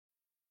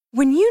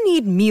When you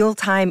need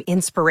mealtime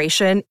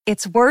inspiration,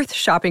 it's worth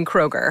shopping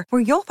Kroger,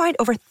 where you'll find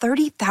over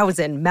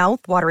 30,000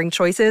 mouth-watering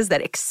choices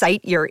that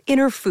excite your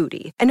inner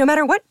foodie. And no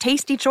matter what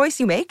tasty choice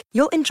you make,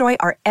 you'll enjoy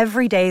our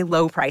everyday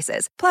low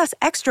prices, plus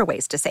extra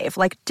ways to save,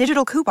 like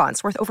digital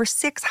coupons worth over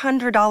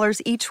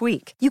 $600 each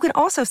week. You can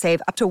also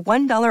save up to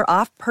 $1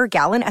 off per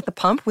gallon at the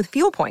pump with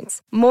fuel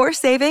points. More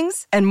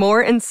savings and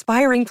more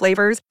inspiring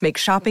flavors make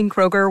shopping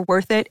Kroger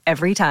worth it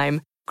every time.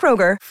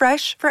 Kroger,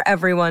 fresh for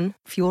everyone.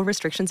 Fuel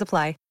restrictions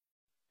apply.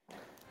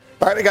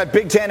 All right, we got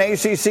Big Ten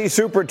ACC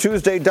Super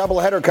Tuesday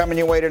doubleheader coming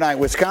your way tonight.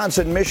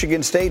 Wisconsin,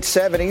 Michigan State,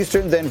 7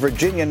 Eastern, then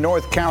Virginia,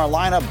 North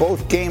Carolina.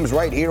 Both games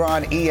right here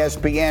on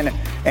ESPN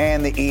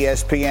and the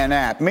ESPN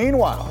app.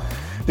 Meanwhile,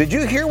 did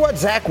you hear what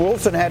Zach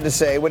Wilson had to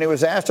say when he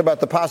was asked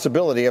about the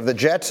possibility of the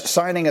Jets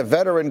signing a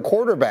veteran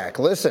quarterback?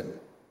 Listen.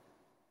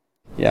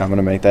 Yeah, I'm going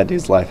to make that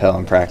dude's life hell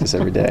in practice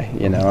every day.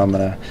 You know, I'm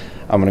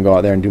gonna go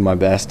out there and do my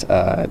best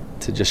to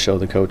just show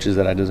the coaches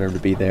that I deserve to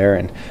be there.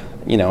 And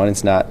you know, and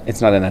it's not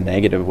in a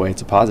negative way,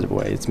 it's a positive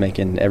way. It's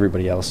making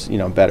everybody else, you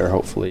know, better,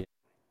 hopefully.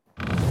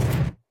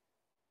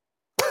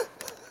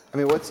 I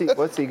mean, what's he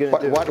going to do?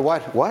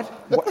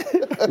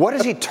 What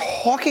is he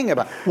talking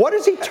about? What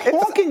is he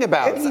talking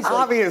about? It's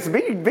obvious.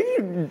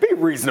 Be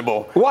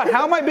reasonable. What?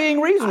 How am I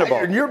being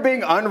reasonable? You're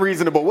being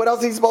unreasonable. What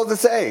else is he supposed to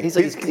say? He's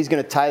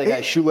going to tie the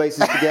guy's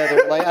shoelaces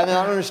together. Like, I mean,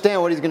 I don't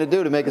understand what he's going to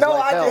do to make his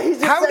life hell.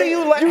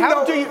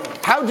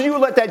 How do you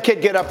let that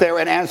kid get up there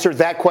and answer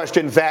that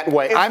question that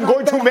way? I'm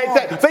going to make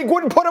that. They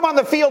wouldn't put him on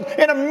the field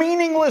in a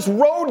meaningless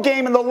road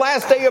game in the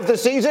last day of the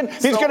season.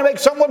 He's going to make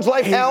someone's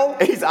life hell.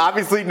 He's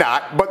obviously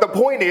not. But the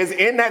point is,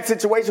 in that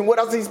situation, what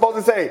else is he supposed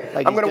to say?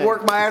 Like I'm going to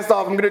work my ass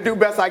off. I'm going to do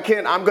best I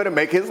can. I'm going to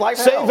make his life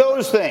hell. Say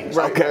those things.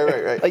 Right.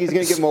 Like he's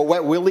going to get more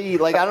wet willy.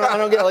 Like I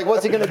don't get. Like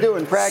what's he going to do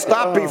in practice?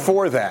 Stop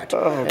before that.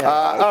 All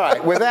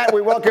right. With that,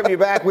 we welcome you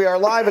back. We are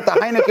live at the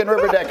Heineken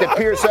River Deck at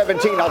Pier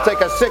 17. I'll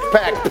take a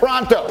six-pack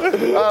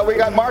pronto. We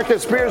got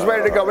Marcus Spears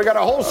ready to go. We got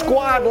a whole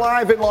squad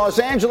live in Los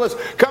Angeles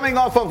coming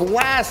off of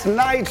last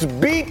night's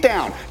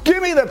beatdown.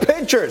 Give me the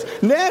pictures.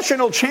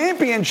 National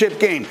championship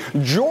game.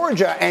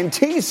 Georgia and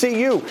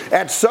TCU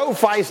at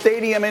SoFi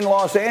Stadium in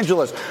Los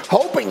Angeles,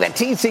 hoping that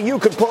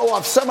TCU could pull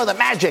off some of the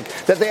magic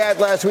that they had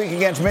last week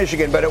against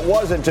Michigan, but it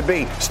wasn't to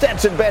be.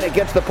 Stetson Bennett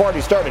gets the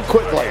party started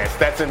quickly. Yeah,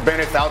 Stetson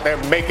Bennett's out there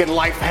making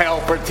life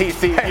hell for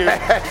TCU.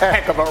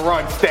 Heck of a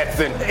run,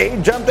 Stetson.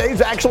 He's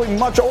actually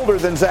much older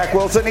than Zach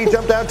Wilson. He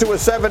jumped out to a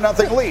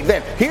 7-0 lead.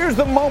 Then here's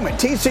the moment.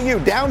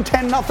 TCU down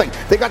 10-0.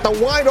 They got the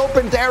wide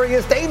open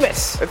Darius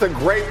Davis. It's a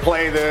great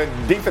play. The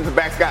defensive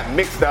backs got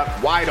mixed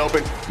up, wide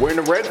open. We're in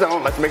the red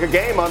zone. Let's make a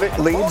game of it.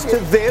 Leads to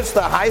this.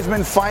 The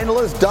Heisman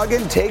finalist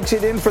Duggan takes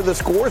it in for the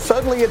score.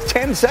 Suddenly it's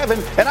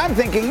 10-7, and I'm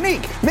thinking,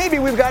 Neek, maybe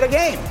we've got a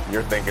game.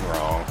 You're thinking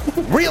wrong.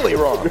 Really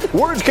wrong.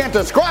 Words can't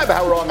describe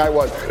how wrong I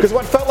was, because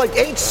what felt like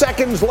 8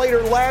 seconds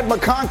later, Ladd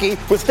McConkey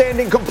was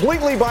standing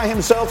completely by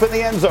himself in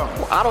the end zone.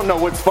 I don't know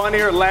what's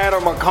funnier, Ladd or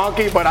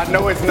McConkey, but I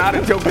know it's not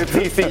a joke to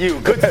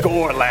TCU. Good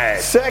score,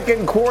 Ladd.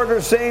 Second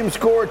quarter, same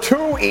score.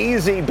 Too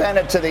easy,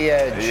 Bennett to the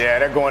edge. Yeah,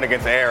 they're going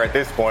against air at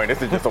this point.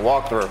 This is just a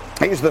walkthrough.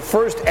 He's the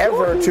first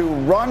ever to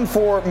run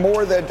for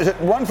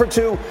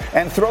two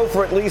and throw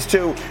for at least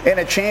 2 in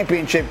a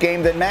championship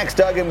game. Then Max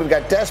Duggan, we've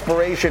got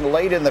desperation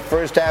late in the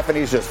first half, and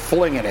he's just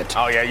flinging it.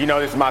 Oh, yeah, you know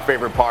this is my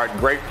favorite part.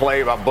 Great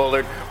play by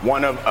Bullard.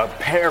 One of a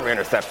pair of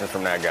interceptions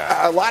from that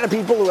guy. A lot of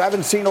people who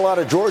haven't seen a lot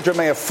of Georgia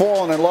may have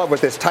fallen in love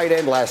with this tight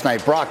end last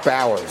night, Brock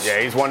Bowers. Yeah,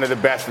 he's one of the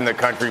best in the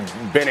country.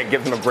 Bennett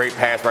gives him a great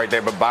pass right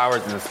there, but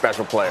Bowers is a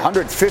special player.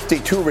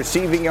 152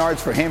 receiving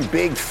yards for him,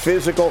 big,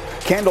 physical.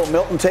 Kendall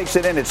Milton takes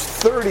it in. It's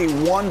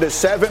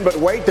 31-7, but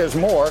wait, there's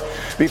more.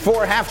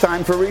 Before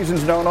halftime, for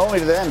reasons known only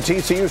to them,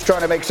 TCU's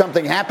trying to make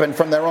something happen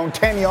from their own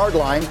 10-yard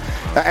line,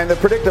 and the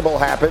predictable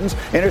happens.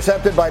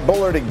 Intercepted by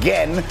Bullard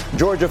again.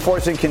 Georgia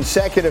forcing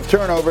consecutive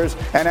turnovers,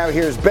 and now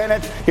here's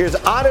Bennett. Here's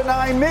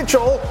Adonai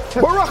Mitchell.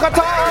 Barakatah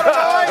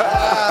Adonai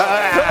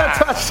for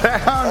the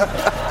touchdown.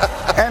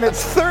 And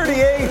it's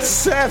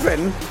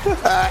 38-7.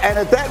 And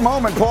at that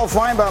moment, Paul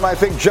Feinbaum, I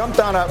think, jumped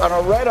on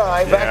a red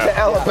eye back to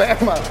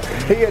Alabama.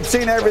 He had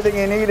seen everything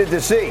he needed to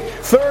see.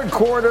 Third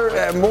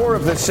quarter, more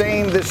of the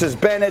same. This is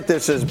Bennett.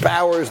 This is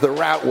Bowers. The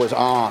route was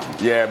on.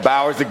 Yeah,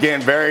 Bowers,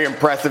 again, very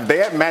impressive. They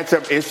have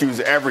matchup issues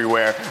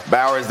everywhere.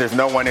 Bowers, there's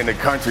no one in the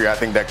country, I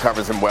think, that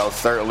covers him well.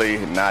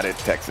 Certainly not at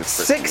Texas.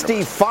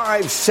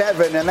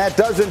 65-7, and that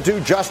doesn't do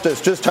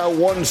justice just how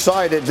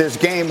one-sided this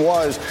game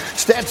was.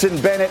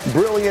 Stetson Bennett,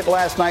 brilliant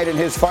last night in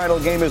his final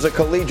game as a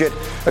collegiate.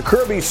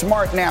 Kirby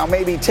Smart now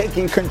maybe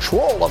taking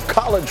control of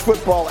college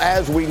football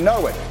as we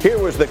know it. Here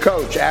was the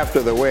coach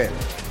after the win.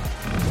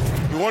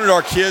 We wanted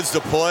our kids to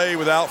play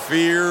without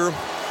fear.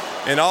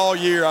 And all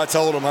year I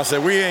told them, I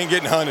said, we ain't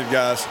getting hunted,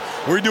 guys.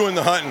 We're doing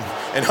the hunting,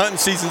 and hunting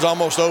season's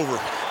almost over.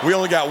 We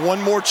only got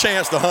one more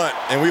chance to hunt,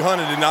 and we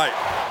hunted tonight.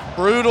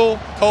 Brutal,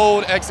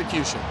 cold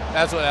execution.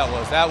 That's what that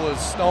was. That was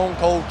stone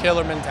cold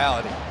killer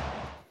mentality.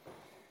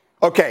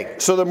 Okay,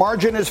 so the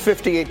margin is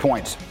 58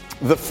 points.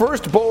 The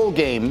first bowl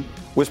game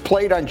was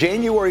played on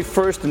January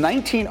 1st,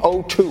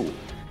 1902.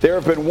 There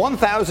have been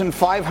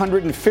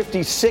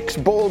 1,556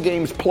 bowl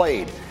games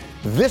played.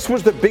 This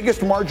was the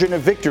biggest margin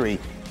of victory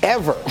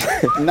ever.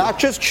 Not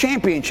just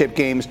championship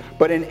games,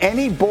 but in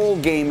any bowl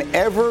game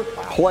ever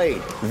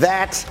played.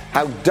 That's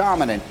how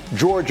dominant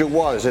Georgia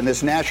was in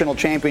this national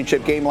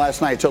championship game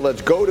last night. So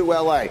let's go to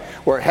L.A.,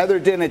 where Heather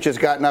Dinich has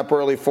gotten up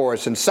early for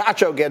us, and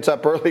Sacho gets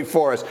up early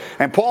for us,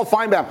 and Paul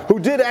Feinbaum, who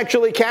did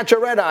actually catch a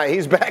red eye.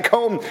 He's back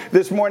home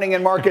this morning,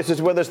 and Marcus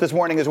is with us this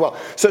morning as well.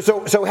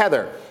 So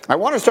Heather, I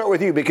want to start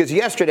with you, because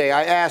yesterday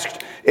I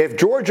asked if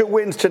Georgia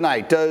wins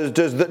tonight,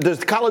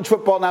 does college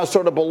football now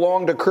sort of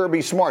belong to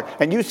Kirby Smart?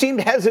 And you seemed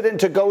hesitant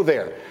to go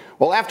there.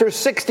 Well, after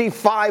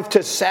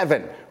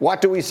 65-7,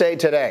 what do we say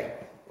today?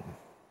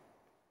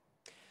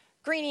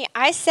 Greeny,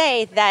 I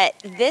say that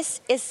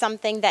this is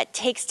something that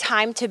takes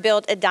time to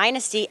build a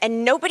dynasty,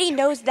 and nobody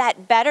knows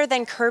that better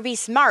than Kirby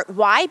Smart.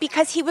 Why?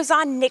 Because he was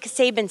on Nick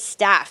Saban's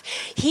staff.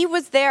 He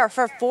was there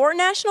for 4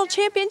 national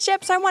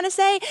championships, I want to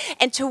say,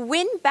 and to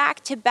win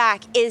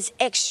back-to-back is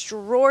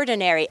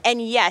extraordinary.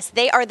 And yes,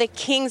 they are the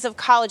kings of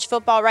college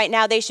football right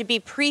now. They should be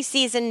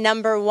preseason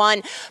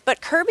 #1.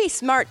 But Kirby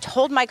Smart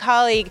told my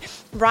colleague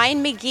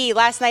Ryan McGee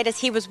last night as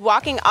he was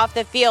walking off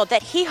the field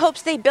that he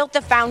hopes they built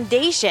a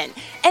foundation,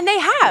 and they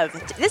have.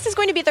 This is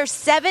going to be their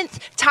 7th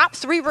top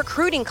 3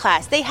 recruiting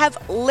class. They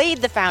have laid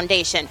the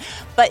foundation.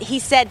 But he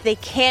said they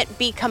can't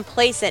be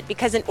complacent,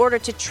 because in order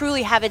to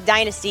truly have a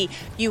dynasty,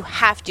 you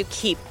have to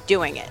keep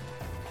doing it.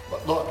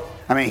 Look,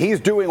 I mean,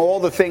 he's doing all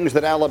the things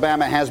that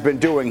Alabama has been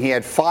doing. He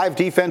had 5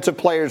 defensive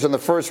players in the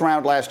first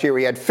round last year.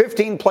 He had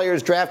 15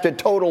 players drafted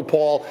total,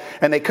 Paul,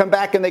 and they come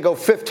back and they go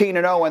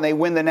 15-0 and they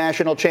win the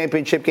national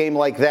championship game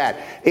like that.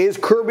 Is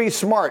Kirby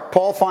Smart,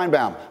 Paul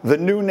Feinbaum, the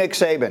new Nick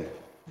Saban?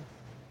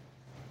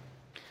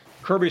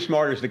 Kirby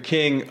Smart is the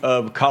king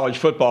of college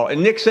football.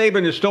 And Nick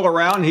Saban is still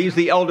around. He's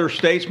the elder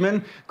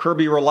statesman.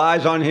 Kirby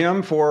relies on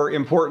him for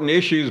important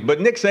issues.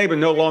 But Nick Saban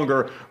no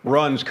longer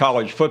runs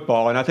college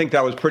football. And I think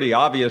that was pretty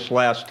obvious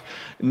last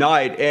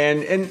night.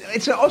 And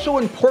it's also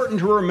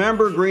important to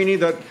remember, Greeny,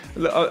 that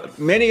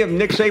many of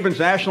Nick Saban's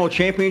national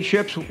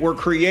championships were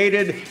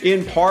created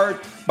in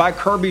part by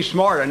Kirby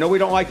Smart. I know we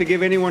don't like to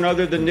give anyone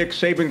other than Nick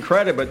Saban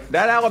credit, but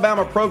that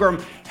Alabama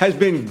program has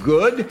been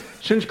good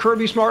since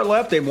Kirby Smart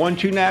left. They've won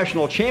 2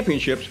 national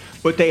championships,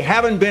 but they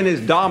haven't been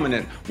as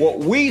dominant. What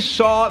we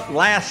saw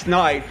last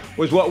night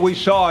was what we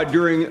saw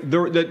during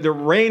the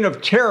reign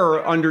of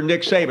terror under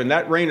Nick Saban.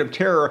 That reign of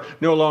terror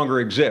no longer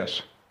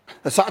exists.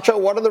 Sacho,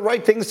 what are the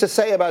right things to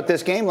say about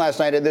this game last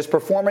night and this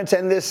performance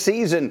and this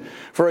season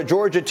for a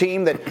Georgia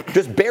team that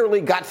just barely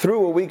got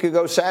through a week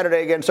ago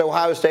Saturday against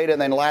Ohio State, and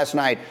then last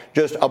night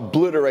just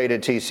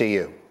obliterated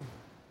TCU?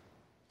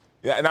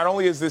 Yeah, and not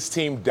only is this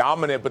team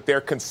dominant, but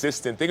they're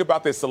consistent. Think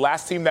about this. The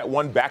last team that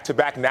won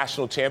back-to-back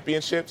national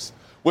championships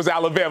was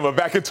Alabama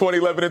back in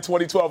 2011 and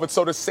 2012. And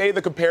so to say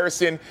the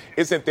comparison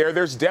isn't there,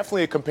 there's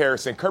definitely a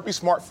comparison. Kirby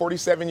Smart,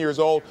 47 years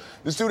old.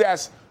 This dude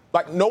has,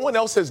 no one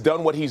else has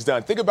done what he's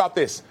done. Think about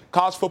this.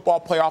 College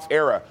football playoff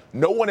era.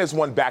 No one has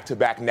won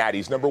back-to-back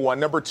natties, number one.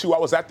 Number two, I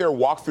was at their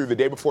walkthrough the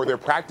day before their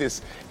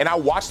practice, and I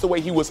watched the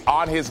way he was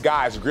on his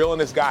guys,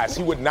 grilling his guys.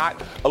 He would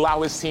not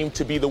allow his team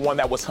to be the one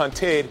that was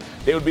hunted.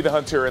 They would be the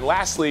hunter. And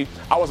lastly,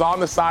 I was on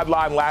the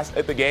sideline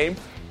at the game.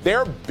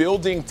 They're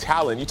building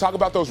talent. You talk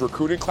about those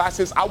recruiting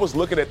classes. I was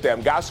looking at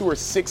them, guys who are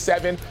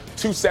 6'7",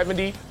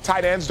 270,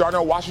 tight ends,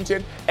 Darnell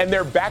Washington, and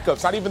their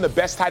backups, not even the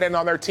best tight end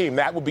on their team.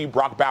 That would be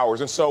Brock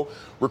Bowers. And so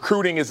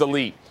recruiting is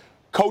elite.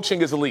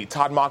 Coaching is elite.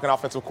 Todd Monken,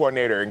 offensive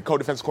coordinator, and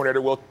co-defensive coordinator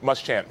Will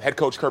Muschamp, head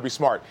coach Kirby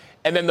Smart.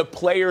 And then the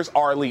players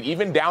are elite,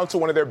 even down to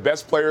one of their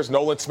best players,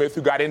 Nolan Smith,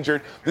 who got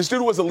injured. This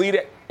dude was elite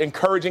at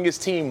encouraging his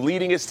team,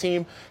 leading his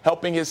team,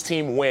 helping his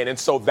team win. And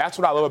so that's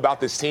what I love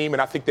about this team,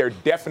 and I think they're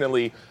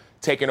definitely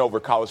taking over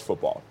college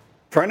football.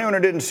 For anyone who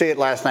didn't see it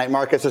last night,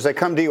 Marcus, as I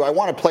come to you, I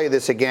want to play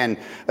this again.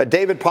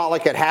 David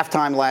Pollack at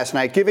halftime last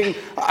night giving,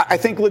 I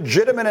think,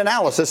 legitimate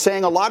analysis,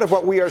 saying a lot of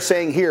what we are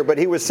saying here, but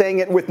he was saying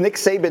it with Nick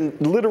Saban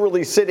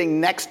literally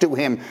sitting next to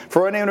him.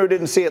 For anyone who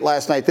didn't see it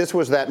last night, this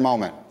was that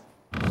moment.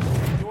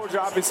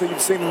 Georgia, obviously, you've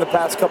seen in the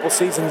past couple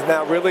seasons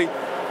now, really,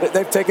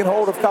 they've taken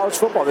hold of college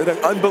football. They've done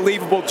an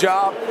unbelievable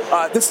job.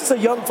 This is a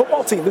young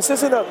football team. This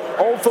isn't an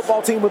old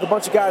football team with a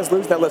bunch of guys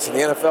losing. Now, listen, the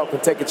NFL can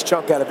take its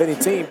chunk out of any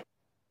team.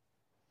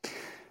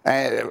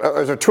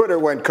 As Twitter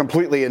went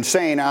completely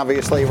insane,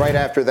 obviously, right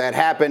after that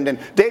happened. And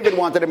David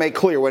wanted to make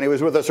clear when he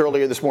was with us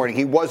earlier this morning,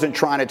 he wasn't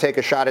trying to take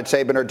a shot at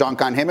Saban or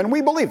dunk on him. And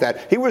we believe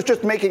that. He was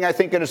just making, I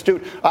think, an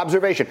astute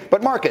observation.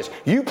 But Marcus,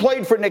 you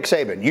played for Nick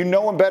Saban. You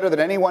know him better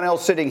than anyone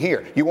else sitting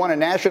here. You won a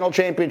national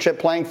championship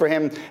playing for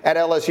him at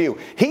LSU.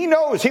 He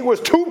knows he was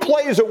 2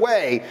 plays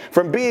away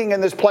from being in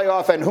this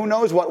playoff, and who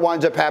knows what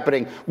winds up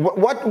happening.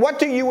 What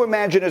do you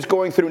imagine is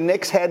going through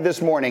Nick's head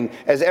this morning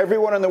as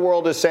everyone in the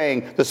world is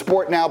saying the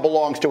sport now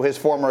belongs to his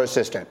former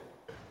assistant?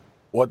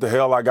 what the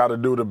hell I got to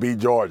do to beat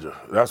Georgia?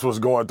 That's what's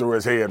going through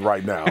his head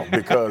right now.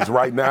 Because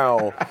right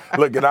now,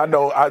 look, and I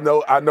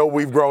know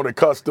we've grown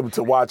accustomed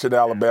to watching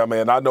Alabama,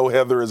 and I know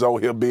Heather is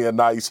on here being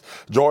nice.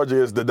 Georgia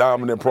is the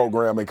dominant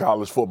program in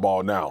college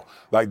football now.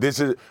 Like, this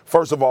is,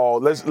 first of all,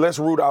 let's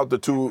root out the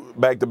 2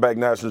 back-to-back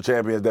national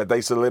champions that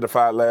they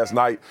solidified last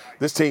night.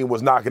 This team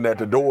was knocking at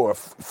the door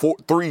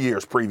 3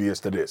 years previous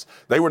to this.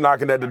 They were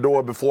knocking at the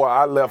door before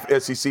I left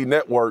SEC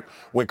Network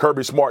when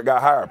Kirby Smart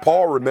got hired.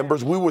 Paul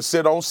remembers we would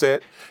sit on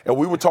set and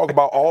we would talk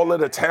about all of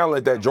the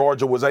talent that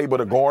Georgia was able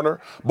to garner,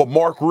 but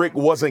Mark Richt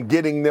wasn't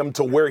getting them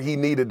to where he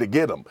needed to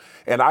get them.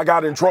 And I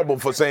got in trouble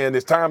for saying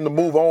it's time to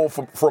move on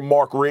from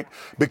Mark Richt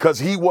because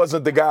he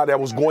wasn't the guy that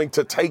was going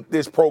to take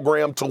this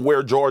program to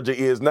where Georgia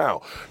is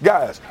now.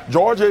 Guys,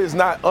 Georgia is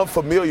not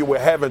unfamiliar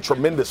with having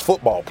tremendous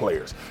football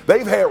players.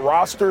 They've had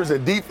rosters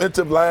and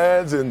defensive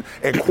lines and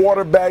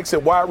quarterbacks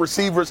and wide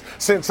receivers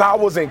since I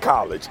was in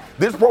college.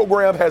 This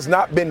program has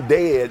not been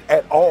dead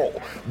at all.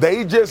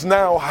 They just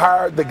now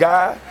hired the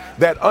guy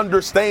that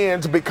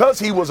understands, because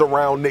he was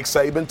around Nick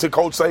Saban, to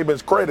Coach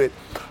Saban's credit,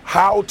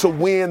 how to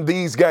win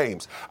these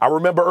games. I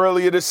remember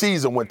earlier this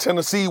season when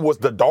Tennessee was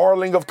the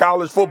darling of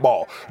college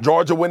football.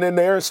 Georgia went in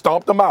there and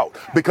stomped them out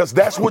because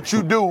that's what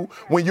you do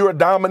when you're a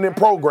dominant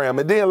program.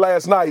 And then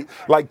last night,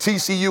 like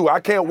TCU, I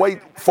can't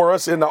wait for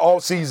us in the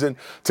offseason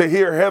to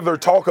hear Heather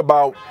talk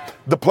about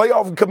the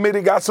playoff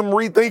committee got some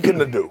rethinking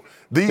to do.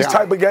 These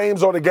type of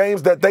games are the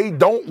games that they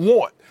don't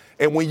want.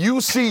 And when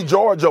you see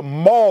Georgia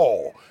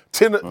maul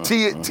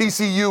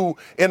TCU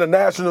in a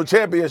national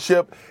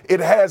championship, it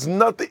has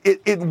nothing.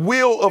 It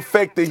will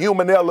affect the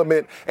human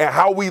element and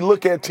how we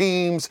look at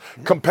teams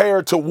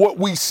compared to what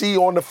we see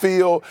on the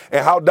field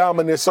and how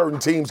dominant certain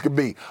teams can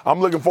be.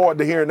 I'm looking forward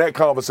to hearing that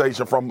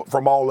conversation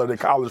from all of the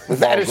college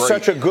football that is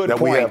such a good that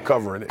point. We have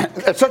covering it.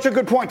 It's such a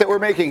good point that we're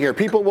making here.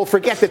 People will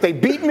forget that they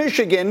beat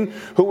Michigan,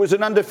 who was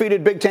an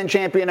undefeated Big Ten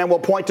champion, and will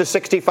point to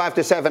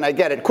 65-7. I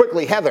get it.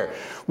 Quickly, Heather,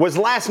 was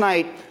last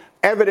night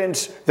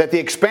evidence that the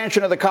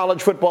expansion of the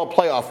college football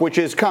playoff, which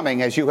is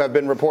coming, as you have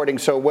been reporting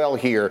so well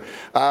here,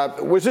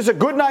 was this a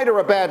good night or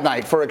a bad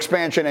night for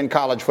expansion in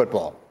college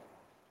football?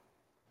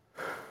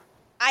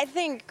 I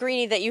think,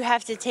 Greeny, that you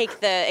have to take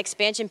the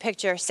expansion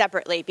picture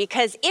separately,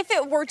 because if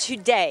it were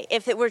today,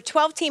 if it were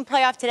 12-team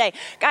playoff today,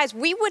 guys,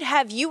 we would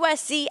have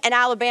USC and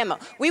Alabama.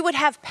 We would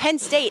have Penn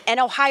State and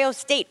Ohio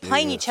State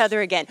playing each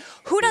other again.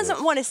 Who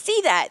doesn't want to see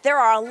that? There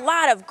are a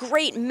lot of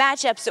great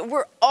matchups that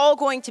we're all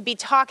going to be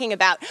talking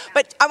about.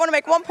 But I want to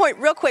make one point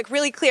real quick,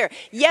 really clear.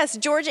 Yes,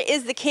 Georgia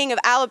is the king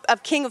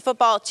of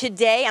football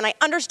today, and I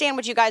understand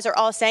what you guys are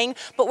all saying.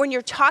 But when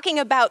you're talking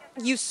about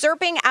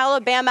usurping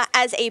Alabama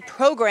as a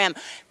program,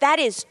 that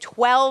is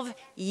 12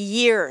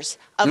 years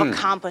of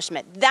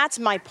accomplishment. That's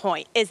my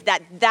point, is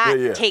that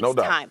takes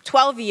time.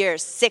 12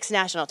 years, 6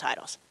 national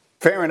titles.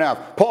 Fair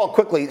enough. Paul,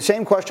 quickly,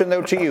 same question,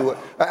 though, to you.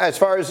 As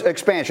far as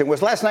expansion,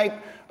 was last night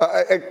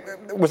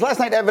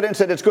evidence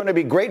that it's going to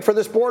be great for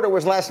the sport, or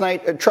was last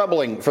night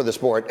troubling for the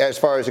sport as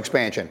far as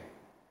expansion?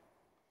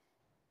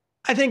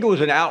 I think it was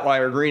an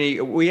outlier,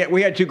 Greeny. We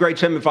had 2 great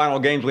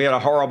semifinal games. We had a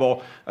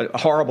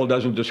horrible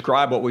doesn't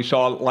describe what we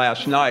saw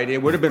last night. It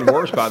would have been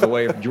worse, by the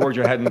way, if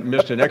Georgia hadn't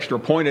missed an extra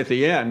point at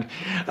the end.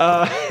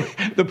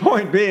 The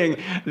point being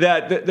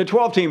that the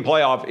 12-team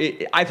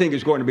playoff, I think,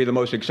 is going to be the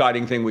most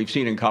exciting thing we've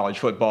seen in college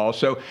football.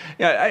 So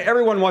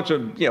everyone wants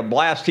to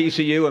blast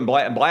TCU and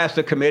blast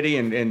the committee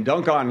and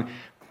dunk on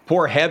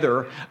poor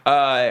Heather.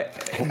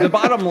 The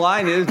bottom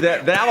line is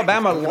that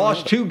Alabama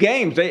lost 2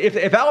 games.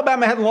 If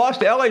Alabama hadn't lost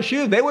to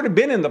LSU, they would have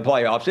been in the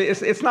playoffs.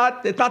 It's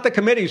not the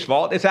committee's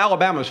fault. It's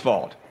Alabama's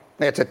fault.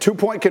 It's a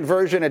 2-point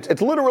conversion.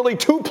 It's literally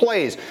 2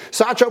 plays.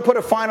 Sacho, put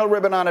a final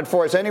ribbon on it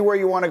for us. Anywhere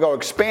you want to go.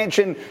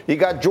 Expansion. You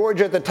got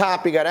Georgia at the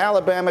top. You got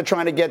Alabama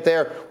trying to get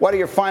there. What are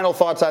your final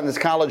thoughts on this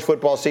college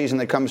football season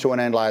that comes to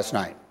an end last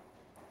night?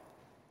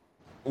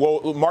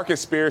 Well,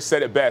 Marcus Spears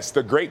said it best.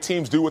 The great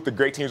teams do what the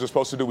great teams are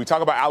supposed to do. We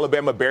talk about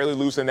Alabama barely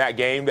losing that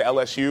game to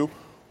LSU.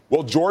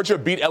 Well, Georgia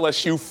beat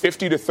LSU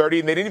 50-30,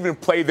 and they didn't even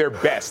play their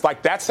best.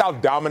 Like, that's how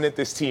dominant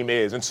this team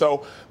is. And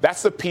so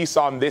that's the piece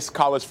on this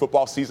college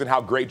football season,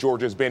 how great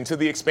Georgia's been to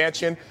the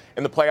expansion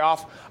and the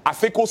playoff. I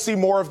think we'll see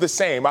more of the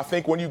same. I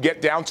think when you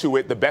get down to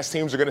it, the best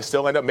teams are going to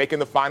still end up making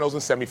the finals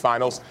and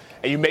semifinals.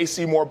 And you may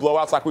see more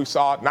blowouts like we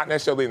saw, not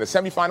necessarily in the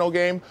semifinal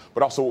game,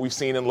 but also what we've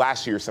seen in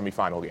last year's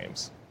semifinal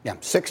games. Yeah,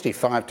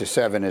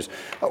 65-7 is,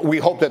 we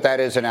hope that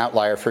is an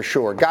outlier for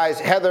sure. Guys,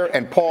 Heather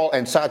and Paul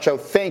and Sacho,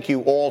 thank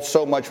you all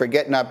so much for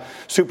getting up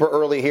super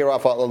early here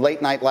off a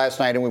late night last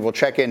night, and we will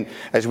check in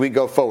as we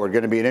go forward.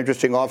 Going to be an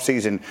interesting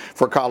offseason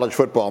for college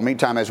football.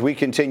 Meantime, as we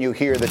continue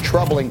here, the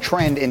troubling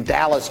trend in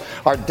Dallas,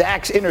 are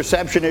Dak's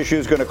interception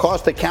issues going to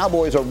cost the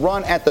Cowboys a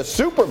run at the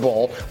Super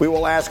Bowl? We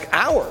will ask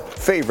our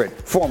favorite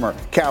former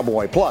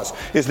Cowboy. Plus,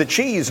 is the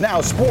cheese now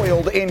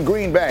spoiled in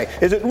Green Bay?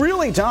 Is it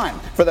really time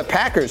for the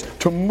Packers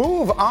to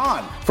move on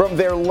from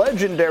their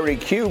legendary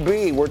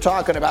QB? We're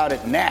talking about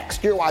it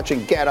next. You're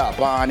watching Get Up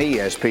on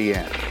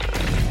ESPN.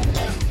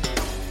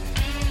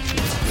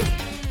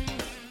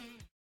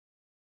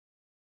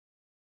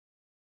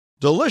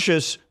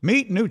 Delicious,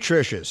 meet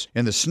nutritious.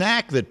 In the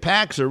snack that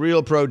packs a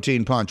real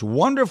protein punch,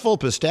 Wonderful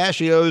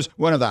Pistachios,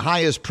 one of the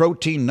highest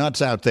protein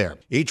nuts out there.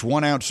 Each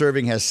 1-ounce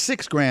serving has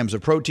 6 grams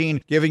of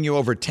protein, giving you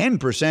over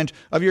 10%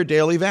 of your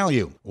daily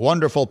value.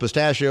 Wonderful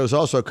Pistachios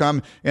also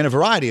come in a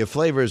variety of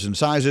flavors and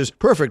sizes,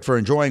 perfect for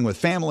enjoying with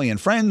family and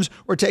friends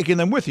or taking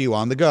them with you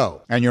on the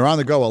go. And you're on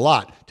the go a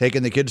lot,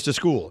 taking the kids to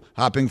school,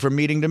 hopping from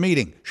meeting to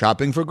meeting,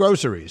 shopping for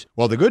groceries.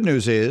 Well, the good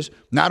news is,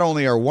 not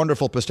only are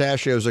Wonderful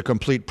Pistachios a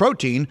complete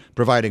protein,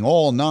 providing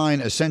all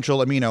 9 essential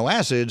amino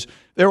acids,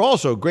 they're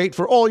also great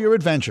for all your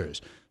adventures.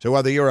 So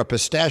whether you're a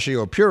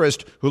pistachio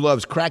purist who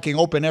loves cracking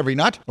open every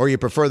nut, or you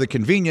prefer the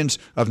convenience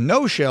of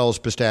no-shells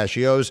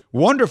pistachios,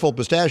 Wonderful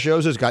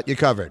Pistachios has got you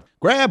covered.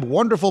 Grab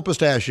Wonderful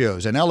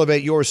Pistachios and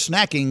elevate your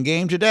snacking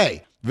game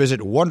today.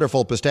 Visit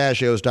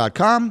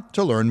wonderfulpistachios.com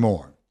to learn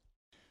more.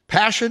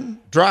 Passion,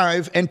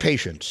 drive, and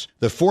patience.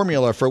 The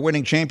formula for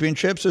winning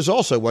championships is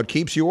also what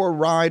keeps your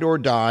ride or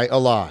die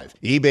alive.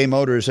 eBay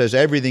Motors has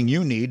everything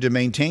you need to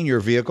maintain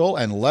your vehicle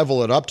and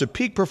level it up to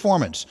peak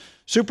performance.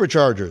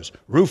 Superchargers,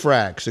 roof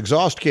racks,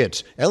 exhaust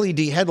kits,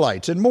 LED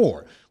headlights, and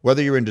more.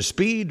 Whether you're into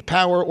speed,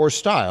 power, or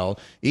style,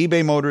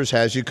 eBay Motors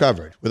has you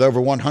covered. With over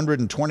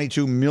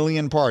 122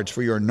 million parts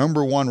for your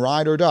number one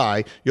ride or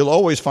die, you'll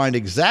always find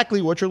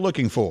exactly what you're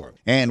looking for.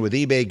 And with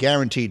eBay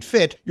Guaranteed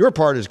Fit, your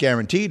part is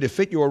guaranteed to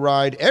fit your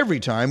ride every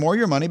time or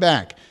your money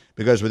back.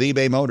 Because with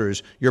eBay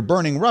Motors, you're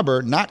burning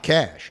rubber, not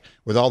cash.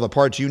 With all the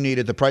parts you need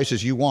at the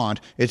prices you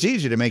want, it's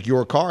easy to make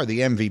your car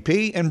the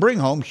MVP and bring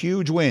home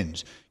huge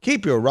wins.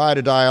 Keep your ride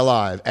or die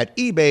alive at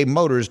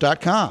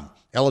ebaymotors.com.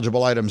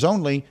 Eligible items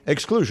only.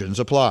 Exclusions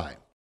apply.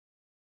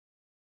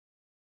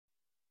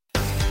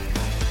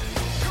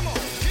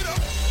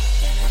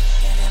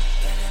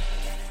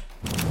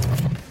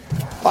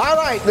 All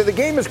right, the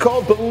game is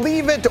called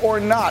Believe It or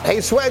Not. Hey,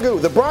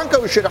 Swagoo, the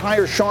Broncos should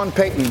hire Sean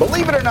Payton.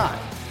 Believe it or not?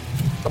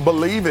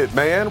 Believe it,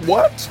 man.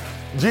 What?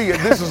 Gee,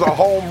 this is a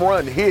home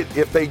run hit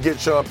if they get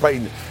Sean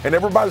Payton. And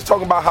everybody's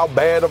talking about how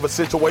bad of a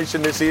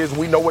situation this is.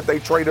 We know what they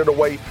traded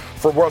away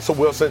for Russell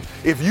Wilson.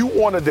 If you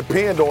want to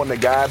depend on the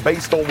guy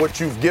based on what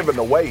you've given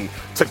away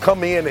to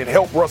come in and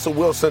help Russell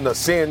Wilson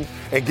ascend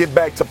and get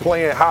back to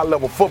playing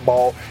high-level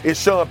football, it's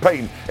Sean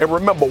Payton. And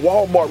remember,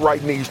 Walmart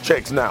writing these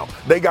checks now.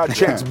 They got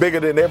checks bigger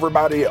than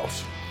everybody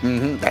else.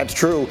 That's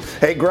true.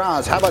 Hey,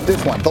 Graz, how about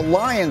this one? The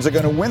Lions are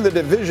going to win the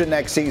division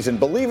next season.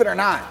 Believe it or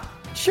not?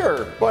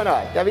 Sure, why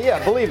not? I mean,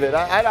 yeah, believe it.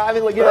 I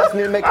mean, look, you asked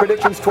me to make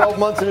predictions 12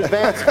 months in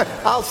advance.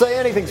 I'll say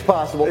anything's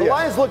possible. The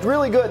Lions looked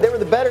really good. They were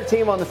the better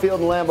team on the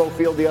field in Lambeau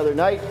Field the other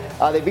night.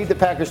 They beat the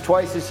Packers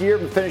twice this year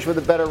and finished with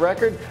a better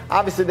record.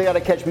 Obviously, they got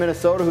to catch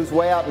Minnesota, who's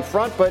way out in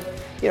front, but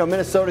you know,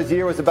 Minnesota's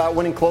year was about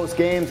winning close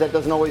games. That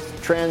doesn't always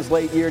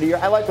translate year to year.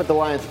 I like what the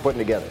Lions are putting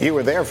together. You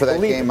were there for that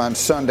game on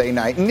Sunday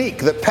night. Neek,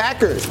 the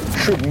Packers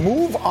should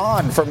move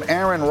on from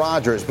Aaron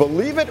Rodgers.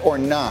 Believe it or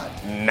not?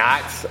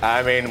 Not.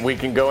 I mean, we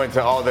can go into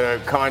all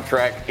the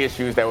contract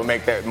issues that would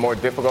make that more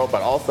difficult,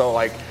 but also,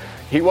 like,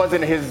 he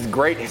wasn't his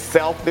great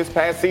self this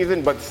past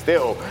season, but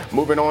still,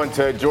 moving on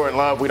to Jordan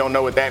Love, we don't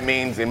know what that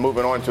means, and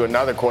moving on to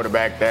another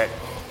quarterback that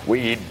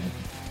we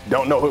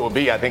don't know who it will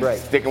be. I think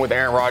sticking with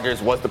Aaron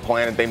Rodgers was the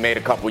plan that they made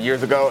a couple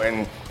years ago,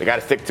 and they got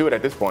to stick to it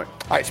at this point.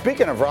 All right,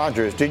 speaking of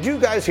Rodgers, did you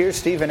guys hear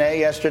Stephen A.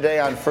 yesterday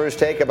on First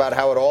Take about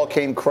how it all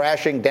came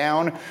crashing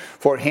down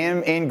for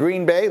him in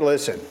Green Bay?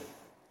 Listen.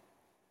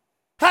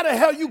 How the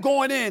hell you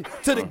going in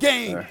to the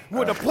game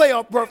with a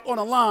playoff berth on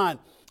the line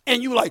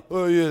and you like,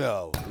 oh, you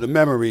know, the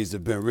memories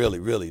have been really,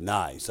 really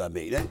nice. I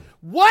mean,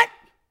 what?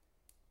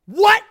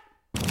 What?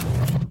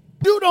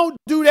 You don't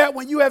do that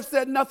when you have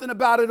said nothing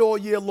about it all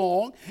year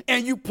long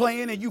and you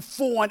playing and you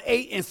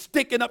 4-8 and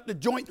sticking up the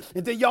joint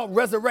and then y'all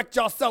resurrect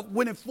yourself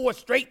winning 4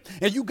 straight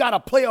and you got a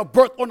playoff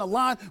berth on the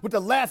line with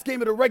the last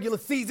game of the regular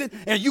season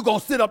and you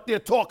gonna sit up there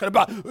talking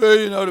about, oh,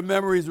 you know, the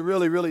memories are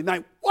really, really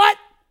nice. What?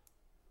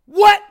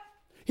 What?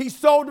 He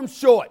sold them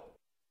short.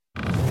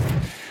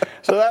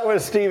 So that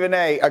was Stephen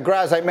A.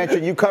 Graz, I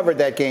mentioned you covered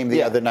that game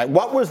the other night.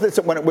 What was this,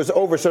 when it was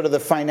over, sort of the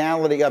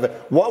finality of it,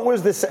 what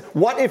was this,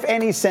 what, if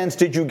any, sense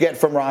did you get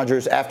from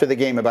Rodgers after the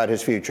game about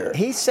his future?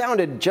 He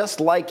sounded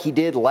just like he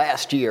did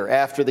last year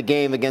after the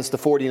game against the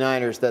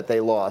 49ers that they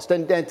lost.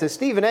 And to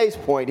Stephen A.'s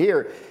point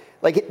here,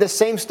 like the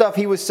same stuff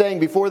he was saying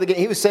before the game,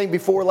 he was saying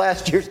before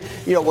last year's,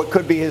 you know, what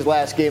could be his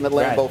last game at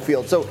Lambeau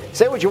Field. So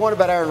say what you want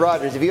about Aaron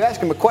Rodgers. If you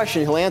ask him a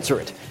question, he'll answer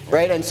it,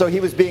 right? And so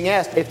he was being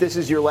asked, if this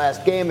is your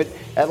last game at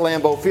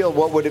Lambeau Field,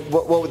 what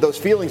would those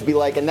feelings be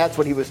like? And that's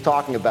what he was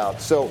talking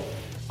about. So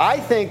I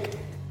think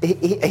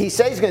he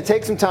said he's going to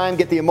take some time,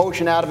 get the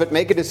emotion out of it,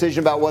 make a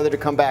decision about whether to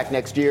come back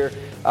next year.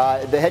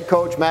 The head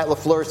coach, Matt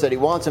LaFleur, said he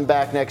wants him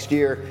back next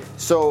year.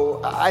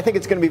 So I think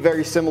it's going to be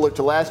very similar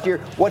to last year.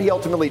 What he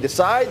ultimately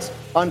decides,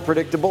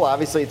 unpredictable.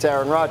 Obviously, it's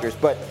Aaron Rodgers.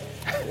 But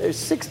there's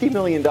 $60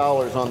 million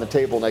on the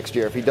table next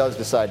year if he does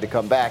decide to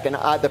come back. And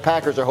the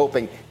Packers are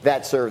hoping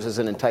that serves as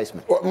an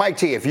enticement. Well, Mike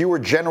T., if you were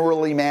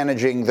generally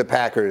managing the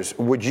Packers,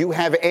 would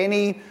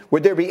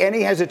there be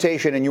any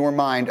hesitation in your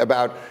mind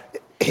about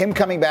him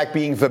coming back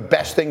being the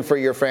best thing for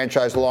your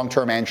franchise long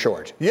term and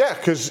short. Yeah,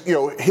 because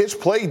his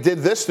play did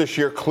this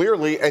year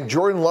clearly, and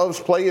Jordan Love's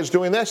play is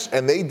doing this,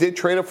 and they did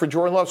trade up for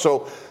Jordan Love.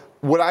 So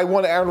would I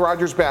want Aaron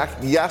Rodgers back?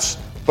 Yes,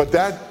 but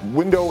that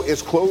window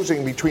is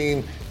closing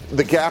between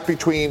the gap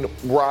between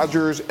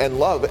Rodgers and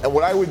Love. And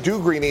what I would do,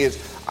 Greeny,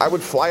 is I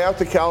would fly out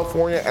to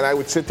California and I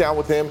would sit down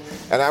with him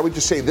and I would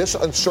just say this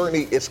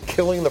uncertainty is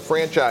killing the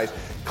franchise.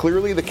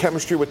 Clearly the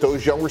chemistry with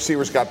those young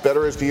receivers got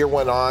better as the year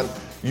went on.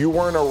 You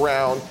weren't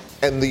around.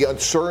 And the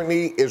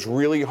uncertainty is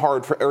really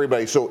hard for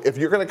everybody. So if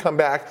you're going to come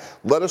back,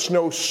 let us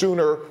know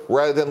sooner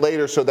rather than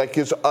later, so that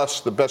gives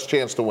us the best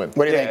chance to win.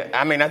 What do you think?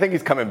 I mean, I think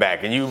he's coming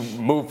back, and you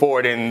move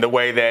forward in the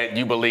way that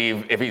you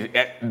believe,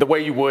 the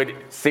way you would,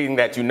 seeing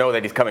that you know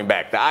that he's coming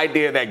back. The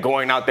idea that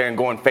going out there and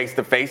going face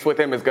to face with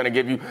him is going to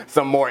give you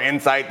some more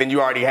insight than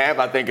you already have,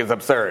 I think, is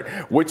absurd.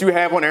 What you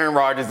have on Aaron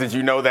Rodgers is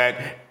you know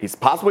that it's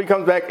possible he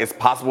comes back, it's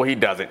possible he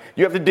doesn't.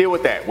 You have to deal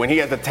with that. When he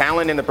has the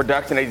talent and the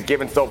production that he's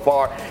given so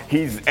far,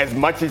 he's as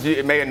much as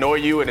it may annoy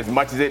you and as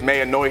much as it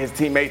may annoy his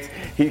teammates,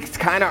 he's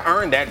kind of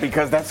earned that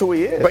because that's who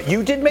he is. But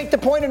you did make the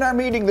point in our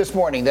meeting this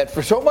morning that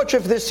for so much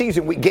of this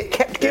season, we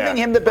kept giving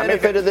him the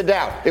benefit of the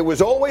doubt. It was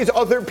always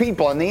other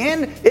people. In the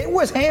end, it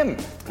was him.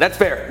 That's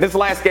fair. This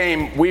last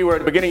game, we were at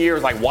the beginning of the year, it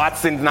was like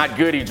Watson's not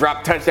good. He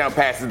dropped touchdown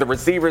passes. The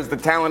receivers, the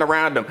talent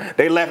around him,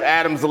 they let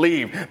Adams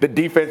leave. The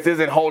defense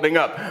isn't holding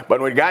up. But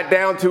when it got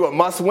down to a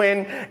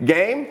must-win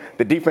game,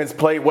 the defense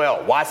played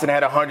well. Watson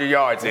had 100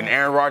 yards, and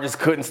Aaron Rodgers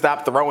couldn't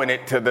stop throwing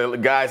it to the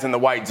guys in the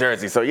white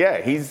jersey. So,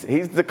 yeah, he's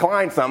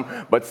declined some,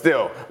 but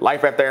still,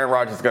 life after Aaron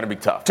Rodgers is going to be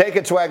tough. Take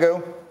it,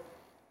 Swagoo.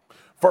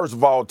 First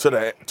of all, to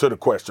the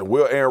question,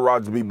 will Aaron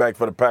Rodgers be back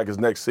for the Packers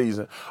next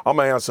season? I'm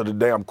going to answer the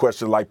damn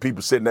question like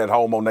people sitting at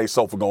home on their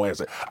sofa going to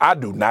answer. I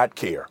do not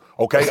care.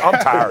 Okay, I'm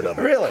tired of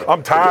it. Really?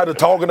 I'm tired of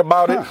talking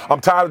about it.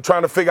 I'm tired of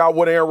trying to figure out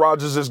what Aaron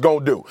Rodgers is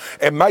going to do.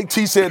 And Mike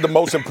T said the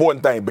most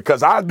important thing,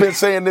 because I've been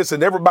saying this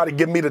and everybody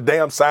give me the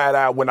damn side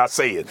eye when I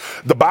say it.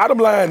 The bottom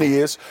line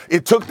is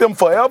it took them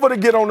forever to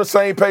get on the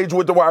same page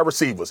with the wide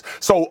receivers.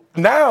 So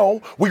now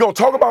we're going to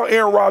talk about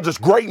Aaron Rodgers'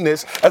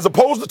 greatness as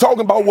opposed to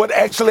talking about what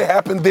actually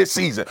happened this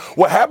season.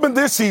 What happened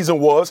this season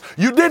was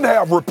you didn't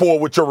have rapport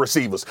with your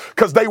receivers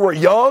because they were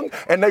young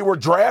and they were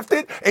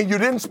drafted and you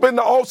didn't spend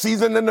the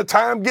offseason and the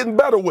time getting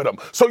better with them.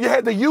 So you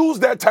had to use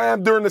that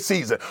time during the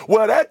season.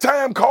 Well, that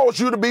time caused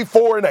you to be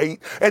 4-8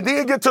 and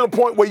then get to the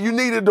point where you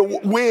needed to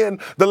win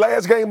the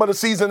last game of the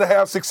season to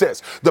have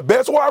success. The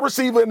best wide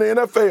receiver in the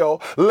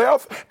NFL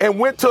left and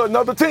went to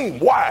another team.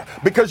 Why?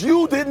 Because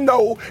you didn't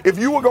know if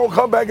you were going to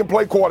come back and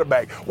play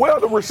quarterback.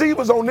 Well, the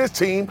receivers on this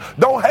team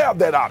don't have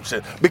that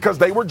option because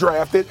they were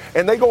drafted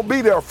and they're going to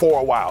be there for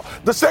a while.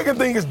 The second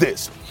thing is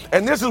this.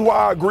 And this is why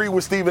I agree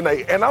with Stephen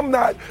A. And I'm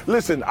not,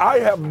 listen, I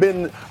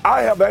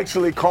have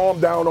actually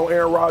calmed down on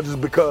Aaron Rodgers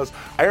because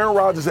Aaron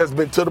Rodgers has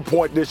been to the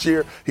point this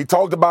year. He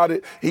talked about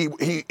it.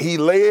 He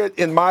led,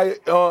 in my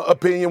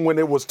opinion, when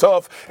it was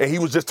tough, and he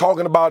was just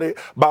talking about it,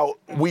 about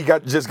we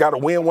just got to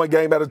win one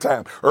game at a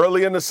time.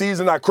 Early in the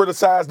season, I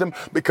criticized him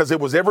because it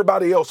was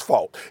everybody else's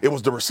fault. It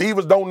was the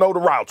receivers don't know the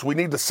routes. We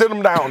need to sit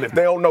them down if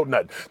they don't know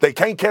nothing. They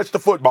can't catch the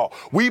football.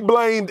 We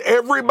blamed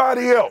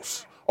everybody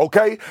else.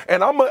 Okay,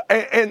 and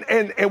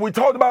we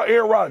talked about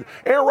Aaron Rodgers.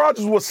 Aaron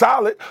Rodgers was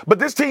solid, but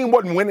this team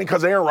wasn't winning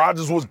because Aaron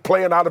Rodgers was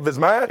playing out of his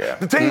mind. Yeah.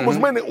 The team was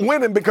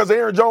winning because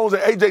Aaron Jones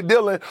and A.J.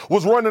 Dillon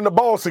was running the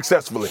ball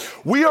successfully.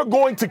 We are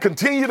going to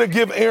continue to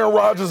give Aaron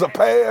Rodgers a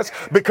pass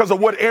because of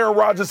what Aaron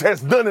Rodgers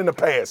has done in the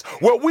past.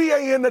 Well, we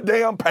ain't in the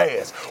damn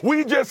past.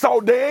 We just saw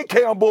Dan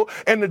Campbell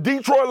and the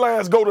Detroit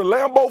Lions go to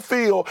Lambeau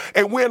Field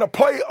and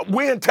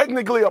win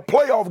technically a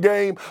playoff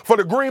game for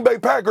the Green Bay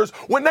Packers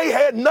when they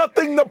had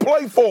nothing to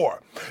play for.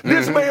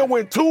 This man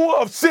went 2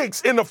 of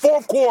 6 in the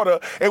fourth quarter,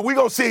 and we're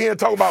going to sit here and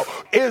talk about,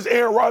 is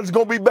Aaron Rodgers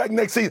going to be back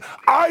next season?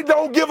 I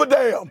don't give a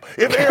damn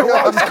if Aaron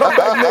Rodgers come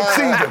back next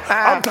season.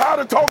 I'm tired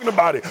of talking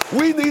about it.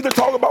 We need to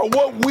talk about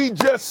what we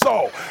just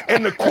saw.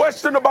 And the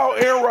question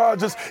about Aaron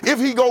Rodgers, if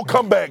he going to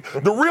come back,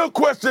 the real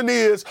question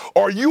is,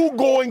 are you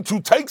going to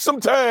take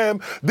some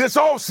time this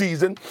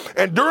offseason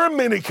and during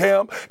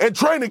minicamp and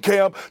training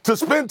camp to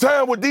spend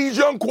time with these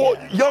young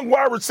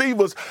wide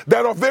receivers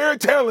that are very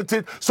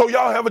talented so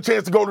y'all have a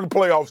chance to go to the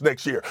playoffs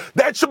next year?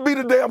 That should be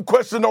the damn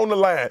question on the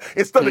line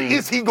instead of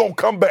is he going to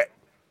come back?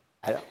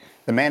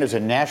 The man is a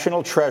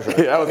national treasure.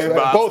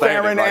 Yeah, both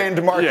Aaron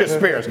and Marcus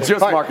Spears.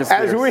 Just Marcus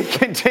Spears. As we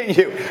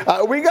continue,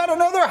 we got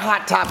another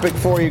hot topic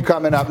for you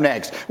coming up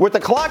next. With the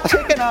clock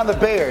ticking on the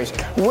Bears,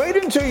 wait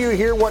until you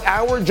hear what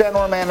our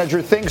general manager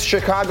thinks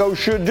Chicago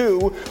should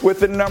do with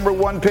the number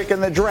 1 pick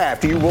in the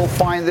draft. You will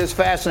find this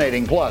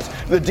fascinating. Plus,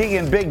 the D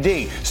in Big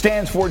D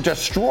stands for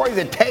destroy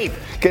the tape.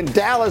 Can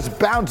Dallas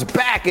bounce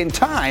back in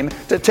time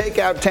to take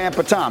out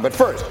Tampa Tom? But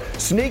first,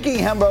 sneaky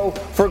hembo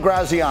for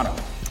Graziano.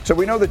 So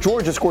we know that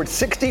Georgia scored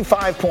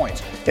 65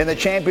 points in the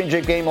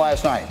championship game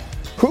last night.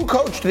 Who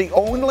coached the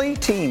only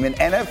team in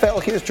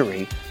NFL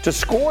history to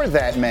score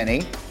that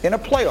many in a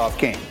playoff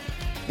game?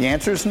 The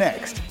answer's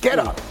next. Get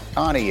Up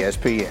on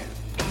ESPN.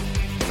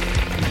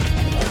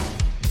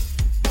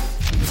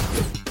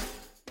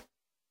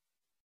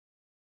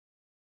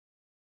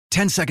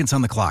 10 seconds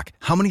on the clock.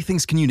 How many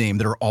things can you name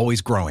that are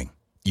always growing?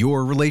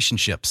 Your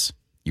relationships,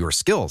 your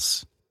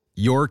skills,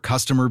 your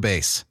customer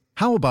base.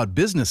 How about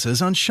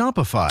businesses on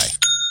Shopify?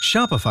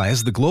 Shopify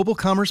is the global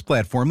commerce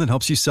platform that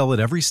helps you sell at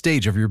every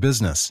stage of your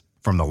business.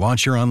 From the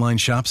launch your online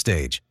shop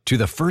stage, to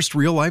the first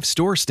real-life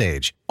store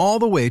stage, all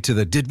the way to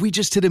the did we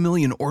just hit a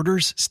million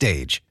orders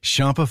stage.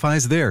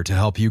 Shopify's there to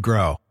help you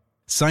grow.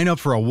 Sign up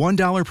for a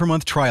 $1 per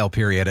month trial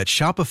period at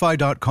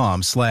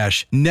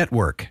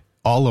shopify.com/network,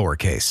 all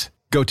lowercase.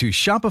 Go to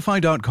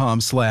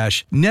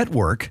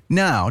shopify.com/network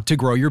now to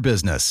grow your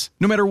business,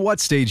 no matter what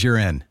stage you're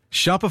in.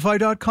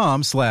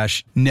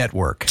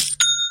 Shopify.com/network.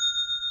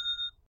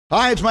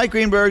 Hi, it's Mike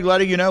Greenberg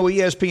letting you know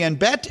ESPN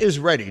Bet is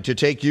ready to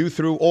take you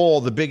through all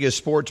the biggest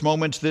sports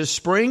moments this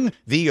spring.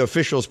 The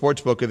official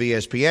sportsbook of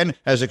ESPN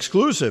has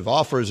exclusive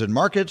offers and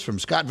markets from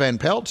Scott Van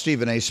Pelt,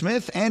 Stephen A.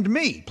 Smith, and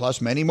me,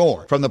 plus many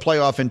more. From the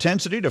playoff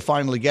intensity to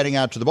finally getting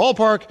out to the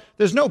ballpark,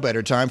 there's no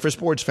better time for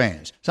sports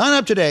fans. Sign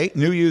up today.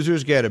 New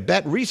users get a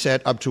bet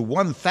reset up to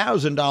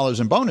 $1,000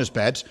 in bonus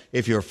bets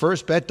if your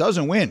first bet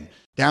doesn't win.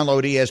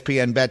 Download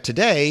ESPN Bet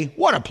today.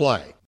 What a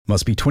play.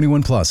 Must be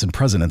 21 plus and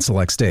present in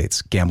select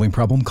states. Gambling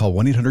problem? Call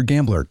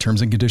 1-800-GAMBLER. Terms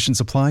and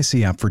conditions apply.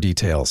 See app for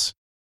details.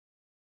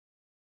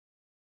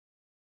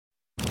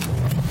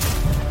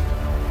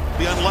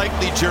 The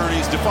unlikely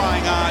journeys,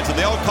 defying odds, and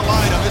they all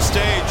collide on this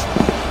stage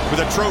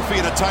with a trophy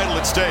and a title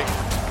at stake.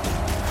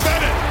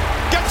 Bennett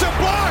gets a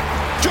block.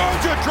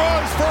 Georgia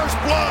draws first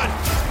blood.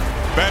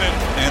 Bennett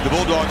and the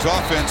Bulldogs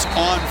offense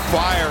on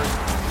fire.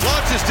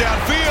 Launches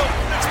downfield.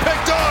 It's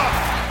picked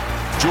off.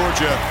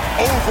 Georgia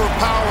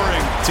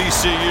overpowering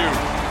TCU.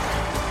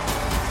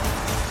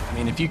 I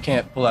mean, if you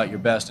can't pull out your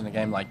best in a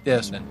game like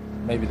this, then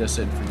maybe this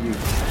isn't for you.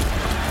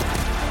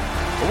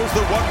 What was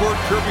the one word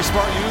Kirby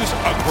Smart used?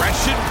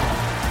 Aggression?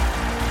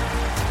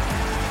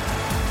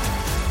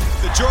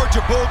 The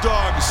Georgia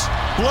Bulldogs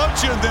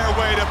bludgeoned their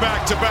way to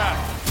back-to-back.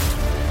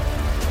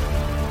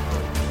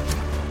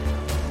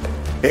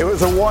 It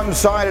was a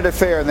one-sided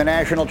affair in the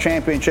national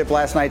championship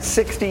last night,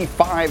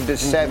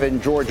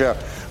 65-7 Georgia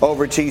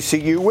over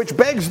TCU, which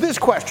begs this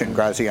question,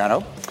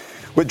 Graziano.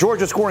 With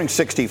Georgia scoring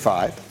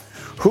 65,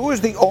 who is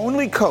the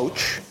only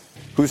coach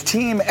whose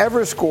team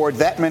ever scored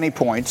that many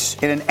points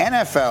in an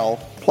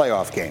NFL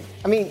playoff game?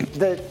 I mean,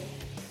 the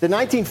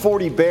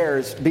 1940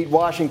 Bears beat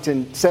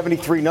Washington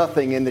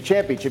 73-0 in the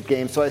championship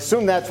game, so I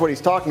assume that's what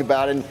he's talking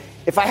about. And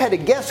if I had to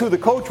guess who the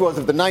coach was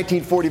of the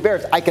 1940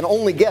 Bears, I can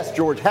only guess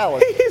George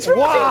Halas. He's right.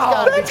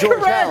 Wow, That's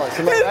George correct. Halas.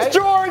 Am I right? It's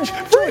George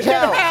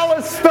freaking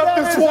Halas. Stuff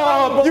the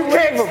swamp. You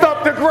can't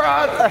stop the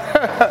grunt.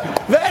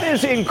 That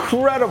is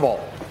incredible.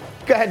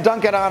 Go ahead,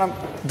 dunk it on him.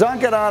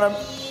 Dunk it on him.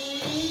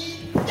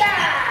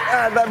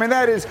 Yeah! I mean,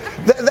 that is...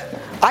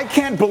 I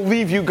can't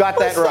believe you got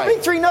that right.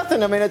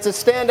 73-0. I mean, it's a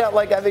standout.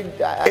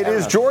 It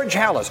is George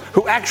Halas,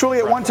 who actually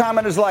at one time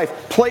in his life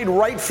played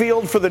right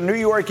field for the New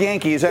York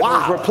Yankees and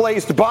was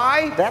replaced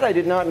by... That I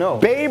did not know.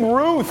 Babe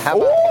Ruth.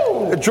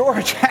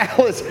 George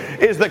Halas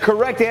is the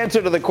correct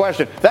answer to the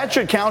question. That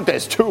should count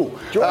as 2.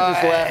 George is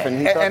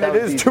laughing. And it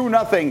is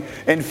 2-0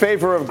 in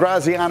favor of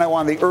Graziano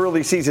on the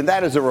early season.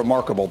 That is a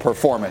remarkable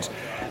performance.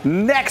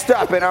 Next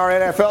up in our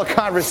NFL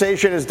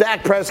conversation is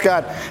Dak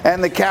Prescott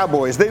and the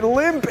Cowboys. They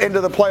limp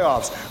into the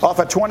playoffs off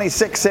a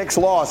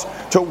 26-6 loss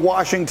to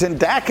Washington.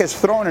 Dak has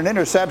thrown an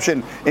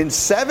interception in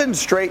 7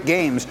 straight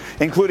games,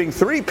 including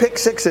 3 pick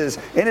sixes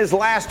in his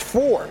last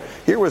 4.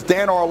 Here was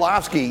Dan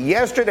Orlovsky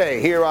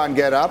yesterday here on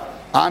Get Up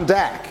on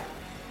Dak.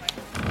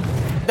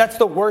 That's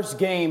the worst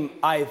game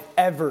I've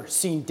ever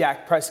seen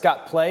Dak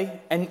Prescott play.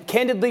 And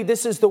candidly,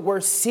 this is the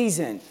worst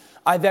season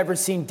I've ever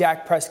seen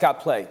Dak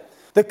Prescott play.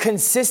 The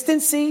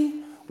consistency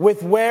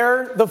with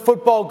where the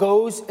football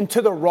goes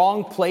into the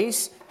wrong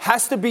place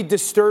has to be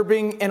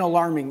disturbing and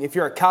alarming if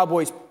you're a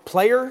Cowboys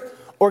player,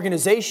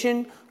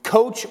 organization,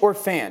 coach, or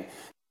fan.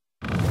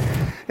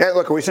 Yeah,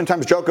 look, we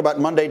sometimes joke about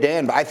Monday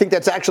Dan, but I think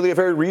that's actually a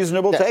very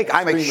reasonable take.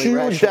 I'm a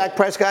huge Dak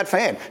Prescott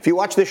fan. If you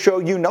watch this show,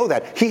 you know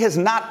that. He has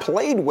not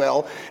played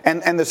well,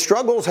 and the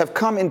struggles have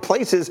come in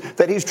places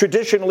that he's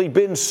traditionally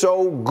been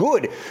so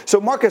good.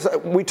 So, Marcus,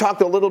 we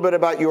talked a little bit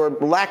about your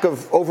lack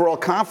of overall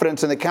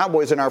confidence in the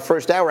Cowboys in our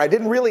first hour. I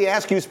didn't really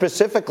ask you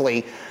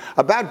specifically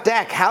about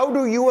Dak. How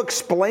do you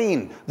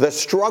explain the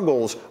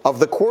struggles of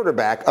the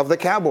quarterback of the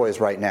Cowboys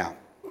right now?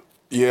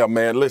 Yeah,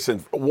 man, listen,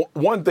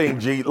 one thing,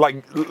 G,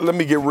 let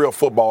me get real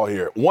football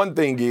here. One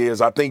thing is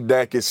I think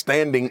Dak is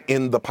standing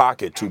in the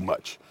pocket too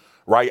much,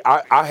 right?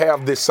 I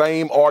have the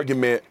same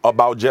argument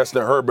about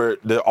Justin Herbert,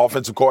 the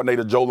offensive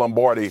coordinator, Joe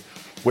Lombardi,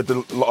 with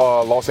the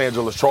Los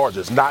Angeles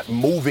Chargers, not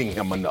moving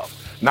him enough,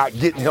 not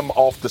getting him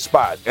off the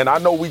spot. And I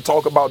know we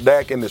talk about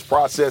Dak and his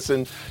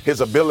processing,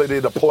 his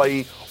ability to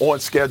play on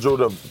schedule,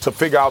 to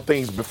figure out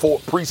things before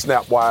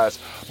pre-snap wise.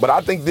 But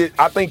I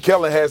think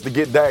Kellen has to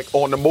get Dak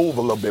on the move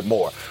a little bit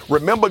more.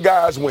 Remember,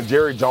 guys, when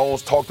Jerry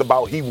Jones talked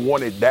about he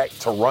wanted Dak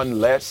to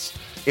run less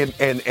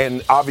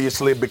and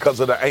obviously because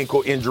of the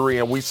ankle injury,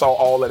 and we saw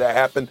all of that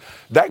happen,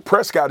 Dak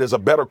Prescott is a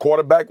better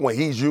quarterback when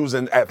he's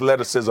using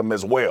athleticism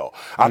as well.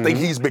 I think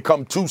he's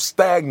become too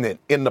stagnant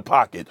in the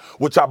pocket,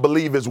 which I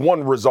believe is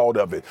one result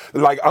of it.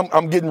 Like,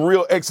 I'm getting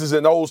real X's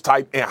and O's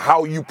type in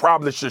how you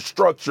probably should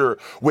structure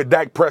with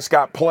Dak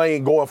Prescott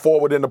playing going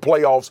forward in the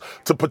playoffs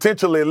to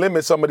potentially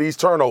limit some of these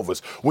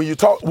turnovers.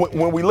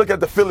 When we look at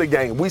the Philly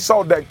game, we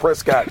saw Dak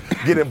Prescott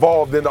get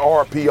involved in the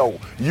RPO,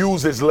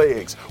 use his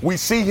legs. We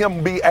see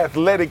him be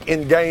athletic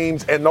in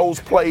games, and those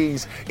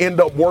plays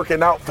end up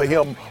working out for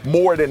him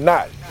more than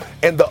not.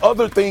 And the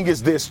other thing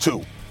is this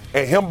too,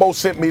 and Himbo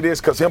sent me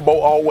this because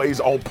Himbo always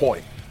on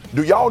point.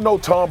 Do y'all know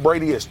Tom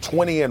Brady is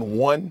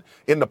 20-1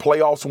 in the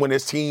playoffs when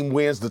his team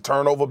wins the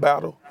turnover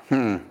battle?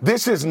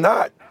 This is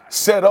not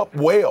set up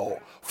well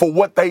for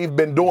what they've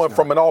been doing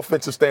from an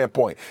offensive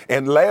standpoint.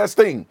 And last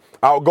thing,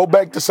 I'll go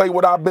back to say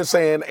what I've been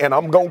saying, and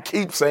I'm going to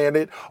keep saying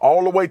it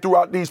all the way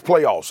throughout these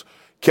playoffs.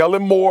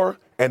 Kellen Moore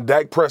and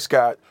Dak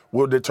Prescott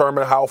will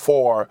determine how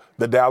far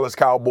the Dallas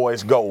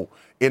Cowboys go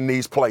in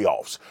these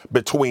playoffs.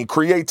 Between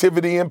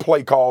creativity and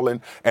play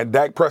calling, and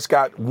Dak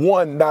Prescott,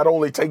 one, not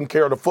only taking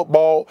care of the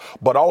football,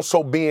 but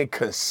also being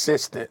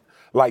consistent,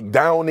 like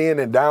down in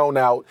and down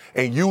out,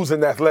 and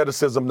using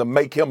athleticism to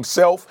make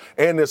himself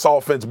and this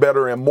offense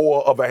better and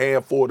more of a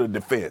handful to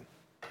defend.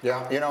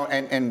 Yeah, you know,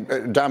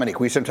 and Dominique,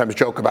 we sometimes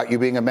joke about you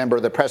being a member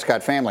of the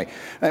Prescott family.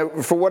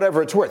 For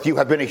whatever it's worth, you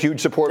have been a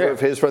huge supporter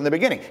of his from the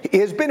beginning. He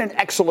has been an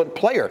excellent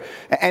player.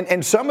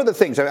 And some of the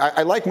things,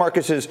 I like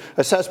Marcus's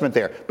assessment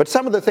there, but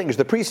some of the things,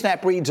 the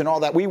pre-snap reads and all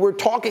that, we were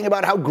talking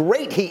about how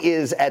great he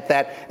is at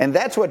that, and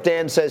that's what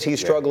Dan says he's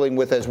struggling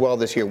with as well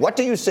this year. What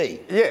do you see?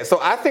 Yeah, so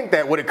I think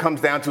that what it comes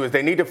down to is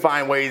they need to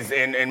find ways,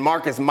 and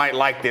Marcus might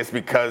like this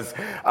because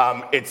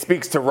it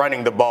speaks to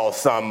running the ball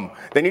some.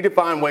 They need to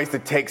find ways to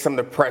take some of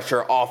the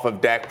pressure off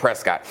of Dak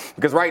Prescott,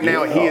 because right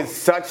now he is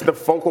such the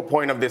focal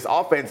point of this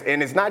offense,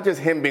 and it's not just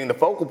him being the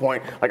focal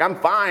point. Like, I'm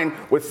fine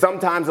with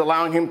sometimes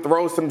allowing him to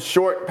throw some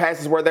short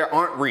passes where there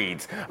aren't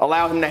reads,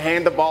 allow him to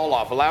hand the ball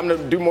off, allow him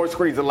to do more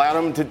screens, allow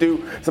him to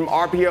do some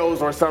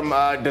RPOs or some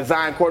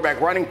design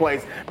quarterback running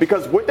plays,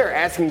 because what they're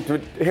asking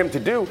him to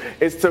do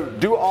is to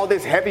do all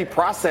this heavy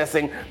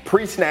processing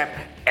pre-snap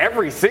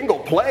every single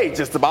play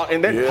just about,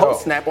 and then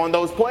post-snap on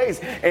those plays.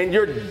 And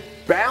you're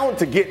bound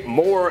to get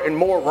more and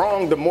more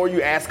wrong the more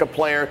you ask a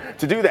player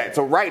to do that.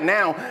 So right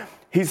now,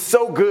 he's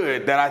so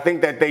good that I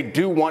think that they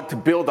do want to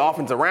build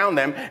offense around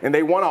them, and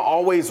they want to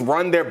always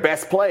run their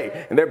best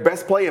play. And their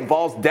best play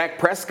involves Dak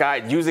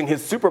Prescott using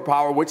his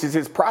superpower, which is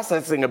his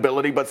processing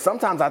ability. But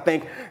sometimes I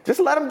think just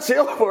let him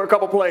chill for a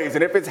couple plays.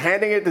 And if it's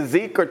handing it to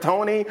Zeke or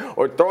Tony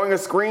or throwing a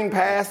screen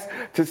pass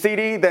to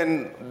CD,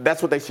 then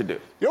that's what they should do.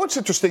 You know what's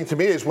interesting to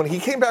me is when he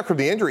came back from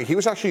the injury, he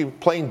was actually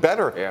playing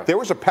better. Yeah. There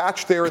was a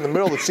patch there in the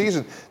middle of the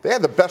season. They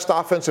had the best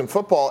offense in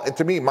football. And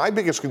to me, my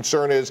biggest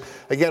concern is,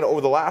 again, over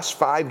the last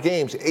 5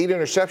 games, 8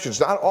 interceptions.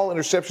 Not all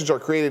interceptions are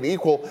created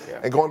equal. Yeah.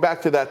 And going back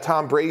to that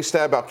Tom Brady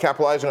stat about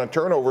capitalizing on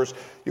turnovers,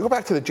 you go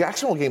back to the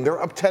Jacksonville game, they're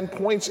up 10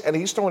 points, and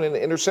he's throwing an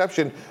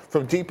interception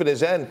from deep in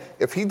his end.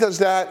 If he does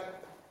that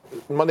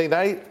Monday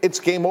night,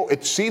 it's game over,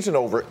 it's season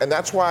over, and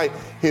that's why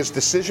his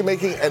decision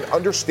making and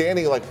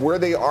understanding like where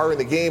they are in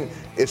the game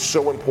is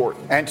so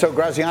important. And so,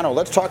 Graziano,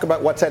 let's talk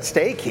about what's at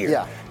stake here.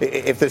 Yeah.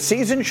 If the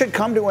season should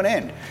come to an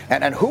end,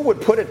 and who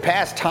would put it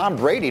past Tom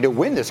Brady to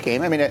win this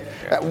game? I mean,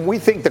 we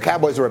think the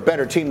Cowboys are a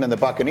better team than the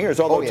Buccaneers,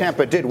 although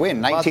Tampa did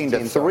win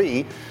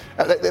 19-3.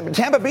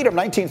 Tampa beat them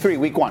 19-3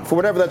 week 1, for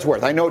whatever that's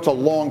worth. I know it's a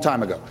long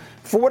time ago.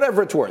 For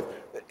whatever it's worth,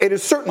 it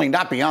is certainly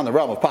not beyond the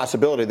realm of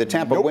possibility that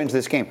Tampa wins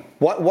this game.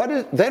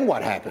 Then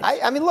what happens?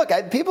 I mean, look,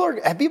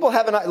 people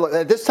have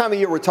at this time of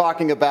year we're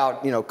talking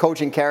about, you know,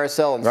 coaching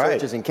carousel and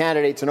searches and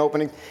candidates and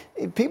openings.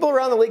 People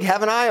around the league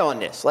have an eye on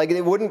this. Like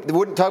they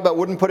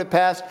wouldn't put it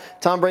past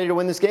Tom Brady to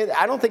win this game.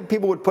 I don't think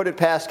people would put it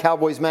past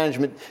Cowboys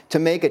management to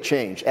make a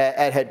change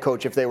at head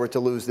coach if they were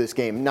to lose this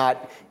game,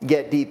 not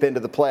get deep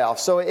into the playoffs.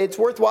 So it's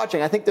worth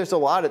watching. I think there's a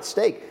lot at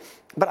stake.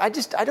 But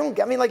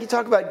I mean, like you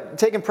talk about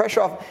taking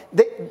pressure off,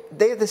 they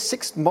have the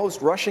 6th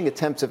most rushing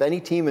attempts of any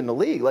team in the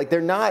league. Like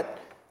they're not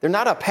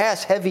a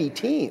pass-heavy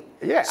team.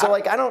 Yeah. So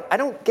I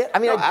don't get. I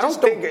mean, I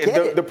don't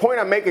think the point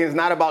I'm making is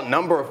not about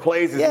number of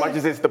plays as much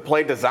as it's the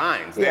play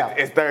designs. Yeah.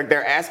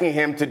 They're asking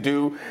him to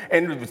do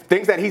and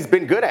things that he's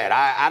been good at.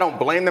 I don't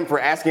blame them for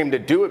asking him to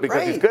do it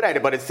because he's good at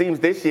it. But it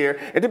seems this year,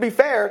 and to be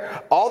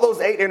fair, all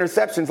those 8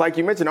 interceptions, like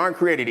you mentioned, aren't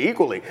created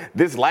equally.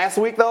 This last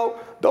week, though,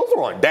 those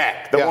were on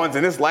Dak. The ones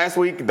in this last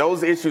week,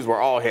 those issues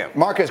were all him.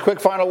 Marcus, quick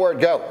final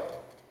word, go.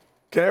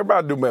 Can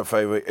everybody do me a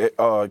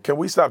favor? Can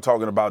we stop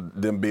talking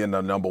about them being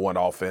the number 1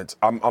 offense?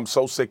 I'm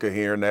so sick of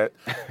hearing that.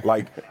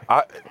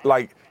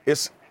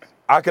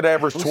 I could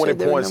average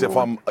 20 points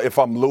if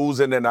I'm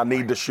losing and I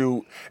need to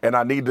shoot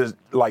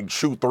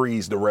shoot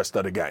threes the rest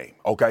of the game.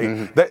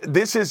 Okay,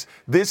 this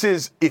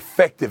is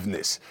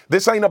effectiveness.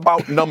 This ain't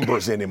about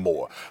numbers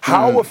anymore.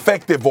 How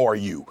effective are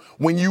you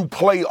when you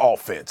play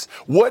offense?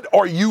 What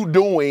are you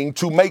doing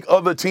to make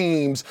other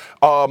teams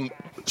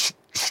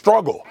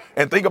struggle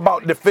and think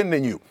about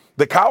defending you?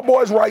 The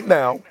Cowboys right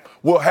now,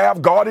 will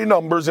have gaudy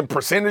numbers and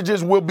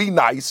percentages will be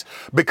nice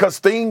because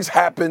things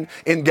happen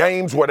in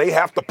games where they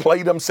have to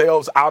play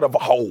themselves out of a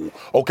hole,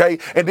 okay?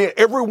 And then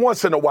every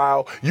once in a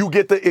while, you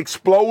get the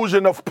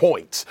explosion of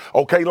points,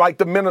 okay, like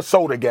the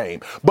Minnesota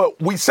game.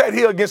 But we sat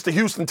here against the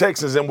Houston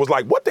Texans and was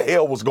like, what the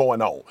hell was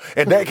going on?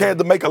 And Dak had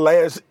to make a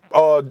last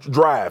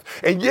drive.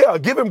 And yeah,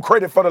 give him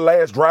credit for the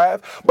last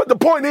drive. But the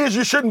point is,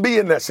 you shouldn't be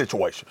in that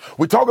situation.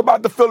 We talk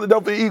about the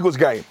Philadelphia Eagles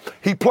game.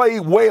 He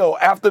played well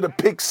after the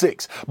pick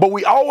six. But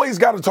we always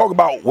got to talk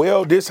about,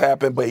 well, this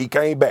happened, but he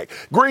came back.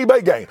 Green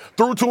Bay game,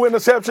 threw 2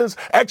 interceptions,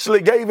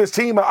 actually gave his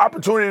team an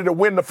opportunity to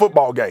win the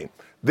football game.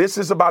 This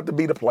is about to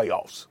be the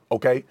playoffs,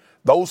 okay?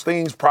 Those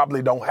things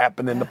probably don't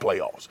happen in the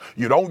playoffs.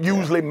 You don't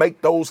usually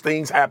make those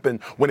things happen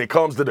when it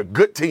comes to the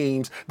good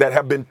teams that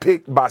have been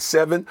picked by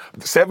seven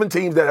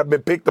teams that have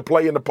been picked to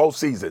play in the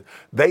postseason.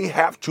 They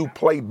have to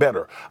play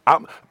better.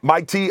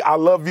 Mike T, I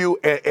love you,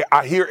 and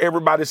I hear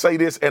everybody say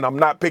this, and I'm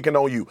not picking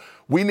on you.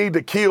 We need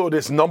to kill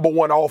this number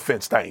one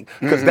offense thing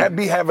because that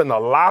be having a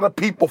lot of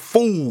people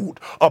fooled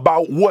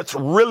about what's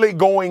really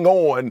going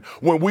on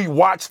when we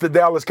watch the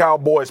Dallas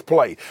Cowboys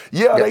play.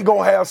 Yeah, they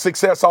going to have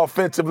success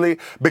offensively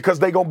because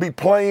they going to be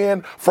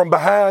playing from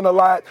behind a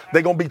lot.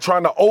 They're going to be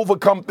trying to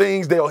overcome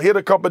things. They'll hit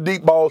a couple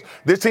deep balls.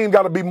 This team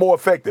got to be more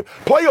effective.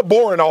 Play a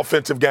boring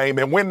offensive game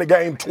and win the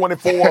game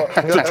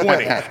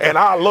 24-20, and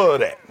I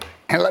love that.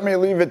 And let me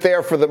leave it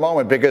there for the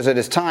moment because it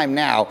is time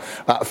now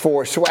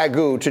for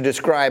Swagoo to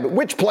describe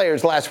which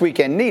players last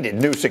weekend needed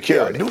new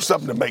security. Yeah, do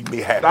something to make me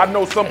happy. I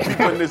know some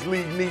people in this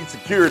league need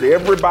security.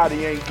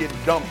 Everybody ain't getting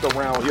dumped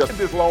around here.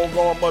 This long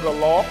arm of the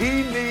law,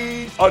 he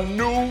needs a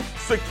new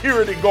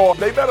security guard.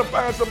 They better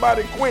find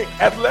somebody quick.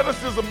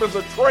 Athleticism is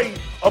a trait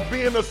of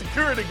being a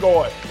security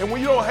guard. And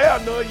when you don't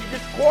have none, you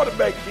get your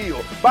quarterback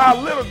killed by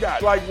a little guy.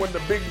 Like when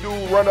the big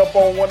dude run up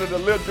on one of the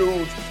little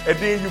dudes and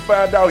then you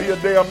find out he a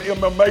damn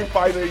MMA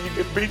fighter and you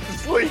get beat to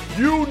sleep.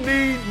 You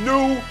need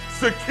new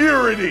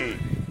security.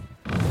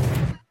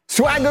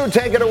 Swagoo,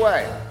 take it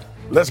away.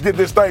 Let's get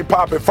this thing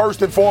popping.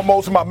 First and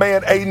foremost, my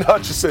man Aiden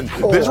Hutchinson.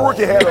 This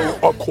rookie had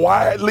a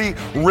quietly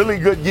really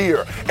good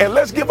year. And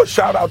let's give a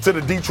shout out to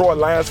the Detroit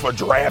Lions for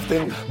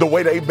drafting the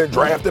way they've been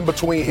drafting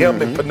between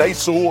him and Penei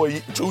Sewell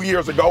 2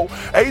 years ago.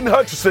 Aiden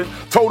Hutchinson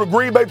told the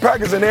Green Bay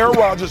Packers and Aaron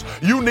Rodgers,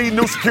 you need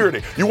new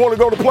security. You want to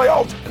go to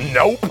playoffs?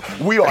 Nope.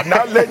 We are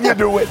not letting you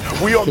do it.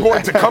 We are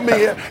going to come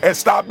in and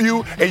stop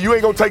you, and you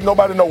ain't going to take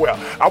nobody nowhere.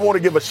 I want to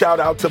give a shout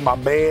out to my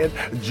man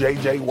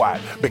J.J. Watt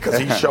because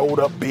he showed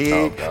up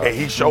big and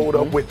he showed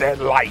up with that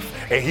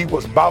life, and he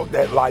was about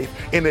that life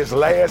in his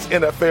last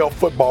NFL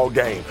football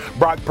game.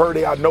 Brock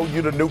Purdy, I know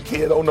you the new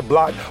kid on the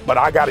block, but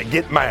I got to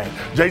get mine.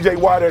 J.J.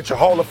 Watt, at your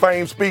Hall of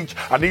Fame speech,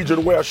 I need you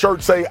to wear a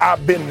shirt say,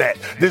 I've been that.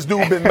 This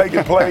dude been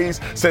making plays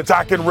since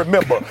I can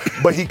remember,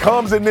 but he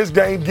comes in this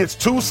game, gets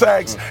 2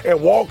 sacks,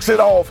 and walks it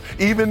off,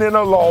 even in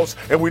a loss,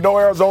 and we know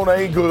Arizona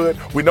ain't good.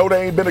 We know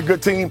they ain't been a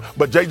good team,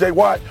 but J.J.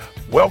 Watt,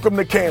 welcome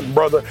to Canton,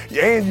 brother.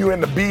 And you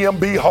in the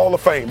BMB Hall of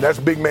Fame. That's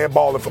big man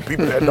balling for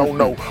people that don't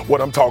know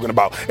what I'm talking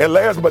about. And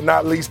last but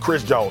not least,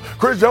 Chris Jones.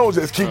 Chris Jones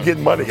just keep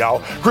getting money,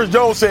 y'all. Chris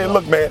Jones saying,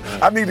 look, man,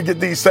 I need to get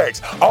these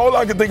sacks. All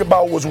I could think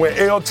about was when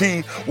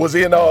LT was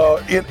in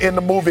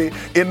the movie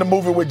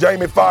with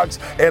Jamie Foxx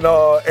and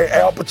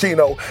Al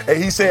Pacino,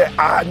 and he said,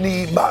 I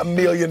need my $1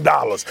 million.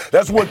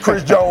 That's what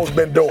Chris Jones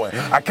been doing.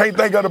 I can't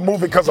think of the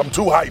movie because I'm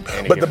too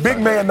hyped. But the big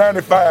man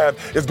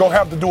 95 is going to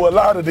have to do a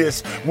lot of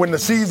this when the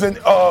season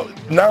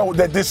now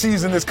that this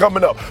season is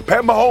coming up.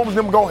 Pat Mahomes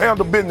them going to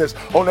handle business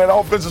on that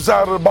offensive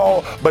side of the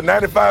ball, but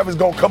 95 is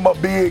going to come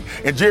up big.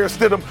 And Jarrett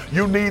Stidham,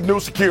 you need new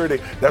security.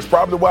 That's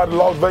probably why the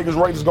Las Vegas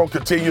Raiders going to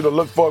continue to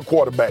look for a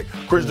quarterback.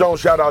 Chris Jones,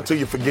 shout out to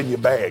you for getting your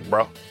bag,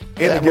 bro.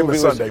 Any given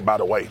Sunday, by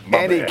the way.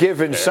 Any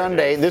given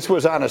Sunday. This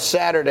was on a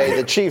Saturday.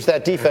 The Chiefs,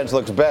 that defense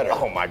looks better.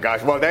 Oh, my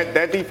gosh. Well,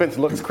 that defense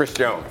looks Chris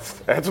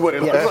Jones. That's what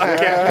it looks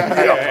like.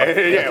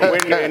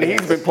 And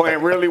he's been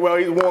playing really well.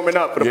 He's warming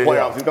up for the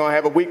playoffs. He's going to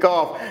have a week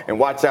off, and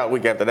watch out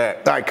week after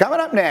that. All right, coming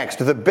up next,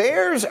 the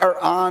Bears are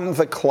on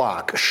the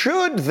clock.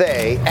 Should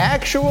they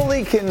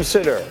actually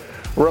consider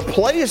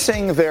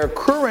replacing their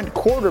current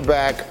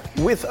quarterback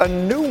with a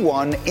new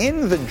one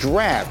in the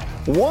draft?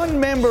 One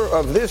member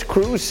of this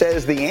crew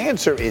says the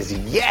answer is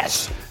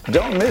yes.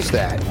 Don't miss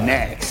that.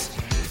 Next.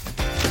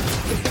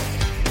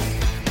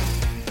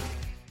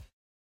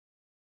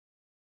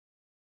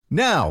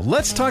 Now,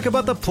 let's talk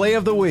about the play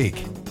of the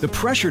week. The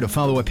pressure to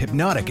follow up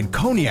Hypnotic and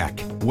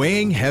Cognac,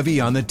 weighing heavy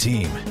on the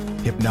team.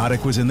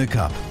 Hypnotic was in the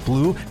cup,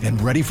 blue,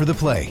 and ready for the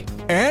play.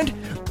 And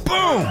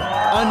boom!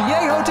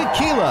 Añejo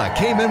Tequila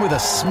came in with a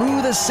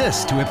smooth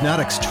assist to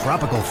Hypnotic's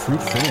tropical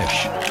fruit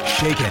finish.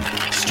 Shaken,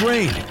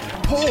 strained,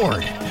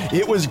 poured.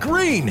 It was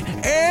green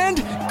and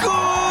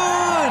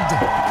good!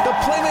 The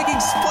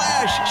playmaking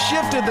splash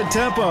shifted the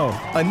tempo.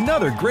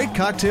 Another great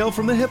cocktail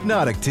from the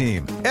Hypnotic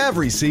team.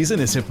 Every season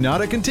is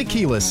Hypnotic and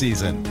Tequila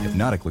season.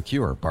 Hypnotic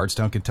Liqueur,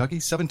 Bardstown, Kentucky,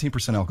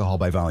 17% alcohol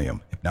by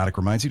volume. Hypnotic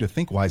reminds you to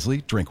think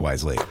wisely, drink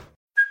wisely.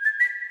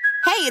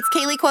 Hey, it's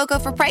Kaylee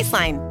Cuoco for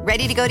Priceline.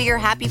 Ready to go to your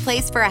happy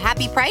place for a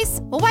happy price?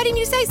 Well, why didn't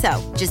you say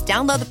so? Just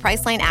download the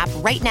Priceline app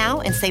right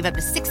now and save up to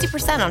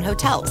 60% on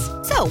hotels.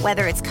 So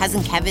whether it's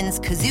Cousin Kevin's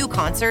Kazoo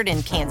Concert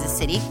in Kansas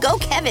City, go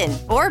Kevin,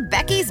 or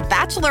Becky's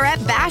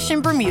Bachelorette Bash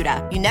in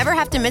Bermuda, you never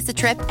have to miss a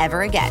trip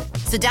ever again.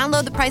 So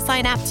download the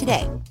Priceline app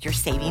today. Your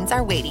savings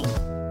are waiting.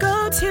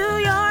 Go to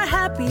your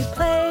happy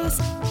place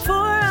for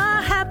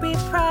a happy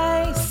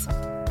price.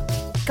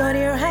 Go to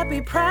your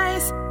happy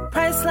price,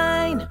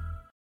 Priceline.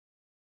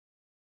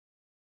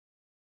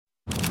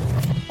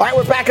 All right,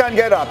 we're back on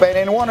Get Up, and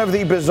in one of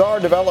the bizarre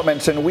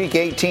developments in Week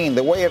 18,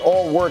 the way it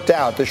all worked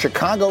out, the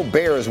Chicago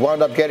Bears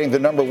wound up getting the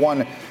number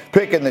 1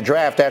 pick in the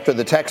draft after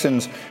the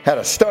Texans had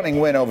a stunning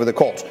win over the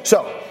Colts.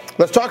 So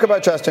let's talk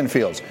about Justin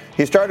Fields.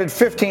 He started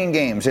 15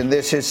 games in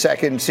his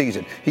second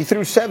season. He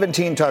threw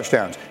 17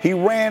 touchdowns. He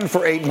ran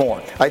for 8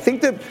 more. I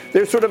think that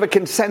there's sort of a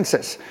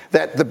consensus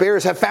that the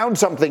Bears have found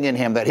something in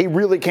him, that he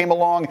really came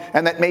along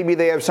and that maybe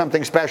they have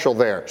something special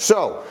there.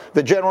 So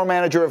the general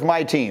manager of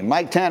my team,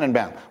 Mike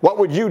Tannenbaum, what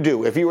would you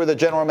do if you were the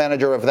general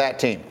manager of that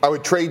team? I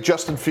would trade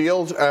Justin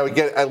Fields, and I would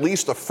get at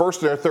least a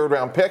first and a third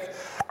round pick.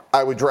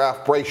 I would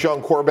draft Bryce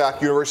Young,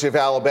 quarterback, University of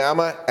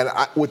Alabama, and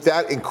with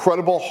that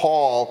incredible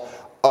haul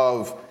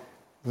of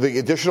the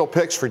additional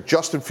picks for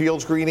Justin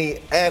Fields,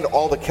 Greeny, and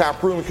all the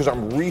cap room, because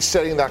I'm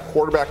resetting that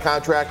quarterback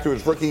contract to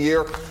his rookie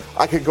year,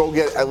 I could go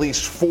get at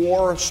least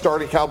 4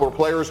 starting caliber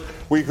players.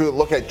 We could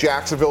look at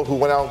Jacksonville, who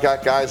went out and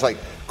got guys like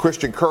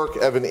Christian Kirk,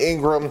 Evan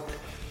Ingram,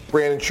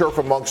 Brandon Scherf,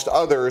 amongst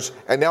others,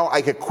 and now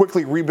I could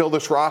quickly rebuild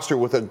this roster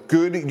with a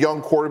good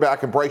young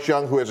quarterback in Bryce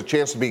Young, who has a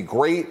chance to be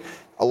great,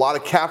 a lot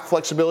of cap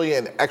flexibility,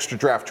 and extra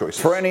draft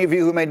choices. For any of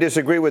you who may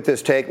disagree with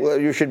this take,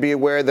 you should be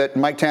aware that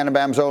Mike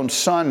Tannenbaum's own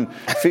son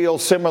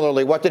feels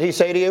similarly. What did he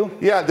say to you?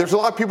 Yeah, there's a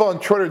lot of people on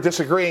Twitter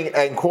disagreeing,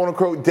 and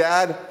quote-unquote,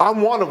 Dad,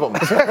 I'm one of them.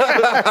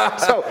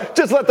 So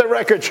just let the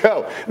record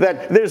show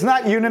that there's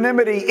not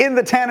unanimity in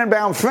the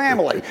Tannenbaum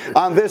family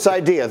on this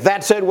idea.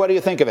 That said, what do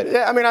you think of it?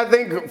 Yeah, I mean, I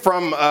think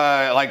from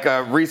like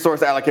a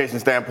resource allocation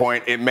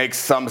standpoint, it makes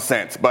some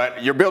sense.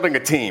 But you're building a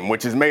team,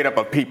 which is made up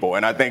of people.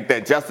 And I think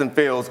that Justin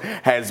Fields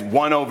has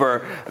won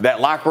over that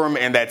locker room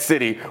and that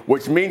city,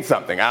 which means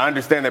something. I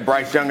understand that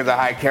Bryce Young is a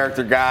high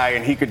character guy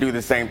and he could do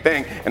the same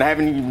thing. And I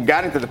haven't even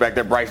gotten to the fact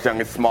that Bryce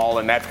Young is small,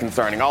 and that's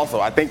concerning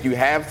also. I think you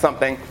have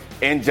something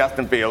in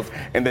Justin Fields,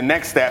 and the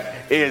next step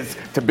is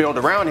to build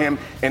around him.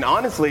 And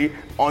honestly,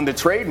 on the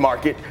trade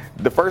market,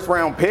 the first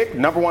round pick,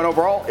 number 1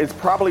 overall, is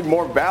probably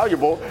more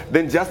valuable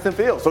than Justin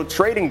Fields. So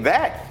trading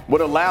that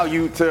would allow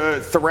you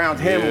to surround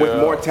him with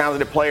more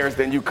talented players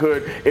than you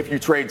could if you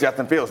trade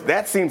Justin Fields.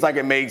 That seems like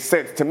it made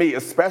sense to me,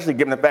 especially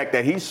given the fact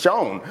that he's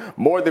shown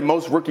more than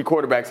most rookie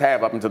quarterbacks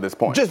have up until this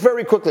point. Just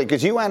very quickly,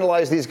 because you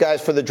analyze these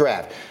guys for the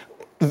draft.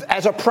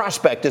 As a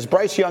prospect, is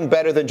Bryce Young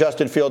better than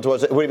Justin Fields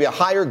was? Would he be a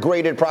higher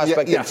graded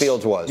prospect than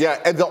Fields was? Yeah,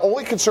 and the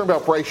only concern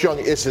about Bryce Young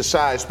is his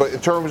size, but in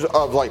terms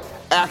of like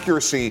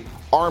accuracy,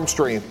 arm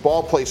strength,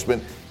 ball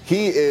placement,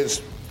 he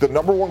is the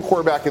number 1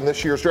 quarterback in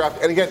this year's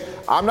draft. And again,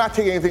 I'm not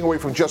taking anything away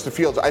from Justin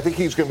Fields. I think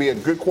he's going to be a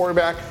good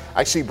quarterback.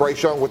 I see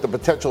Bryce Young with the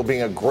potential of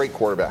being a great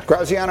quarterback.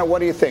 Graziano, what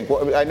do you think?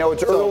 Well, I know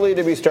it's early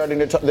to be starting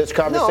this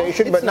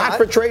conversation, but not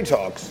for trade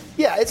talks.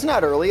 Yeah, it's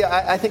not early.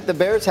 I think the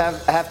Bears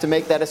have to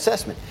make that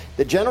assessment.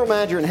 The general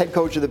manager and head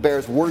coach of the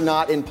Bears were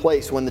not in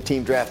place when the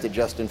team drafted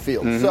Justin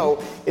Fields. Mm-hmm.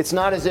 So it's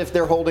not as if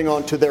they're holding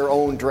on to their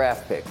own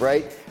draft pick,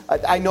 right?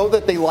 I know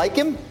that they like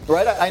him,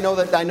 right? I know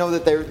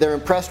that they're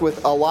impressed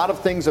with a lot of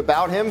things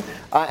about him,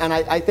 and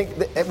I think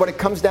that what it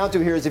comes down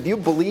to here is if you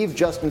believe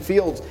Justin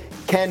Fields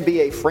can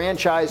be a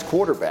franchise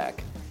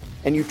quarterback,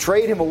 and you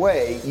trade him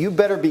away, you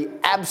better be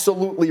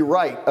absolutely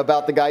right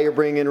about the guy you're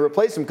bringing in to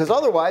replace him, because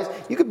otherwise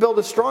you could build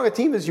as strong a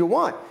team as you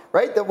want,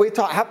 right? That we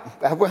talk,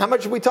 how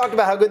much have we talked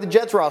about how good the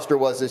Jets roster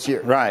was this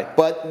year? Right.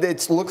 But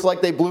it looks like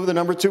they blew the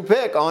number 2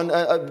 pick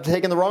on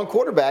taking the wrong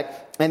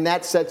quarterback, and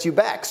that sets you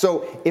back.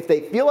 So if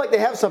they feel like they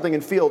have something in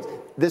Fields,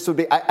 this would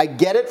be, I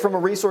get it from a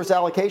resource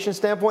allocation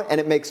standpoint, and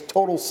it makes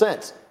total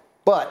sense.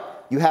 But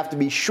you have to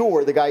be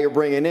sure the guy you're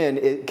bringing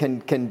in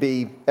can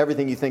be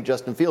everything you think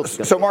Justin Fields is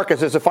going to be. So,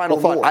 Marcus, as a final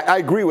thought, I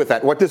agree with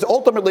that. What this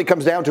ultimately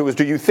comes down to is,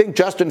 do you think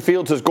Justin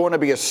Fields is going to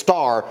be a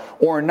star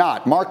or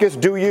not? Marcus,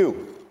 do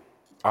you?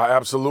 I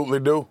absolutely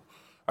do.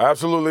 I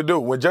absolutely do.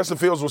 When Justin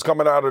Fields was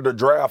coming out of the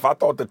draft, I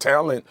thought the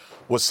talent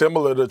was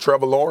similar to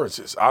Trevor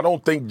Lawrence's. I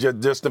don't think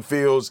Justin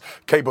Fields,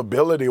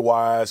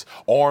 capability-wise,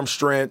 arm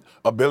strength,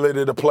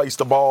 ability to place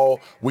the ball,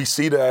 we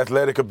see the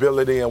athletic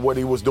ability and what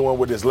he was doing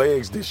with his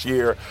legs this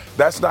year.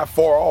 That's not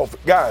far off.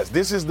 Guys,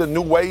 this is the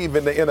new wave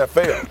in the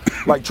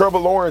NFL. Like Trevor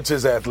Lawrence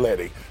is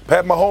athletic.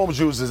 Pat Mahomes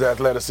uses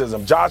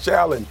athleticism. Josh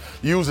Allen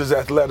uses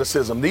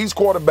athleticism. These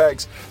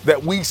quarterbacks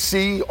that we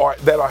see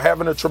that are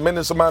having a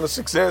tremendous amount of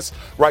success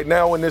right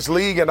now in this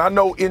league, and I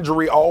know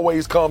injury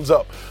always comes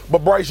up,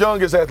 but Bryce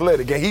Young is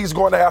athletic, and he's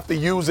going to have to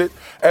use it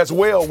as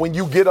well when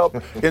you get up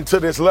into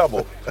this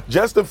level.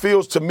 Justin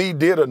Fields, to me,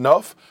 did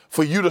enough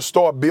for you to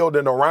start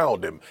building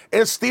around him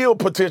and still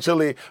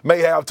potentially may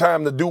have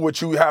time to do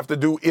what you have to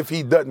do if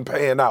he doesn't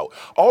pan out.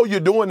 All you're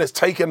doing is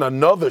taking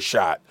another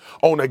shot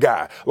on a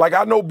guy. Like,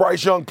 I know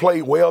Bryce Young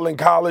played well in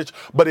college,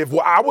 but if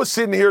I was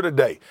sitting here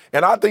today,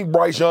 and I think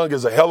Bryce Young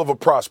is a hell of a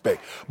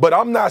prospect, but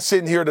I'm not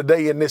sitting here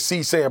today in this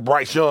seat saying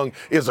Bryce Young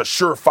is a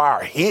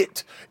surefire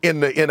hit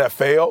in the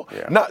NFL.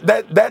 Yeah. Not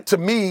that to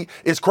me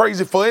is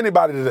crazy for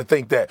anybody to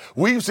think that.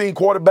 We've seen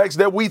quarterbacks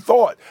that we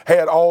thought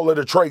had all of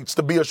the traits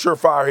to be a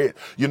surefire hit.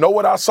 You know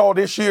what I saw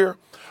this year?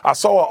 I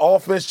saw an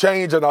offense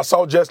change, and I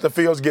saw Justin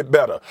Fields get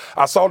better.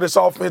 I saw this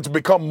offense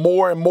become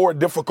more and more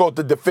difficult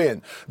to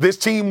defend. This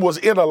team was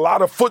in a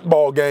lot of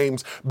football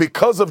games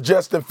because of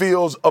Justin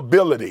Fields'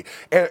 ability.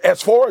 And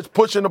as far as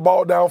pushing the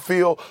ball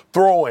downfield,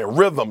 throwing,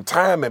 rhythm,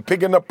 timing,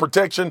 picking up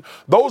protection,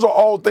 those are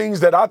all things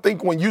that I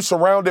think when you're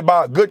surrounded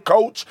by a good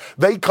coach,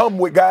 they come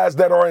with guys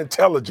that are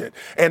intelligent.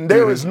 And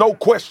there is no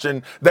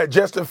question that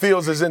Justin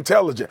Fields is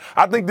intelligent.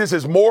 I think this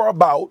is more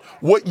about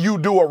what you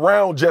do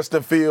around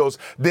Justin Fields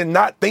than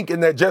not thinking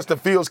that Justin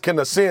Fields can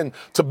ascend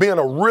to being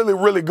a really,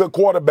 really good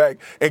quarterback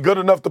and good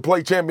enough to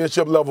play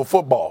championship level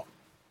football.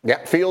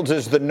 Yeah, Fields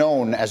is the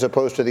known as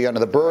opposed to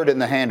the bird in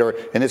the hand, or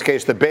in this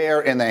case, the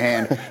bear in the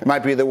hand might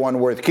be the one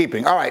worth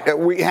keeping. All right,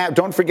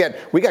 don't forget,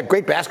 we got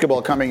great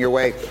basketball coming your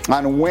way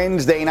on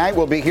Wednesday night.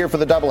 We'll be here for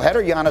the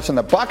doubleheader. Giannis and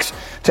the Bucks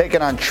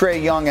taking on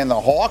Trae Young and the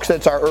Hawks.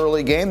 That's our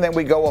early game. Then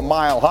we go a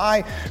mile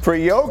high for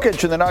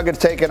Jokic and the Nuggets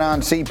taking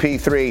on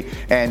CP3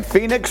 and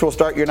Phoenix. We'll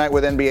start your night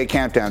with NBA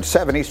Countdown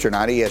 7 Eastern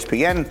on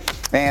ESPN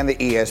and the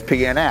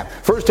ESPN app.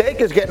 First Take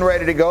is getting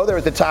ready to go. They're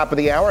at the top of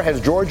the hour. Has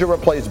Georgia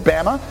replaced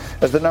Bama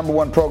as the number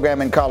one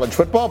program in college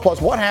football? Plus,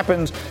 what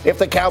happens if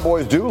the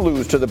Cowboys do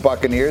lose to the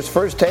Buccaneers?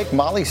 First Take,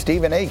 Molly,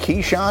 Stephen A.,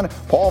 Keyshawn,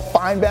 Paul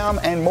Feinbaum,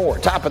 and more.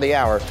 Top of the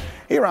hour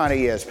here on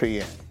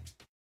ESPN.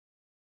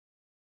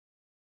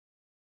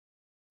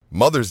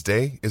 Mother's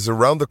Day is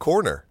around the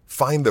corner.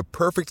 Find the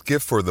perfect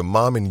gift for the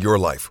mom in your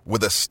life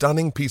with a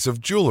stunning piece of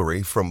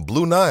jewelry from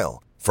Blue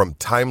Nile. From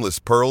timeless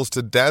pearls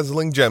to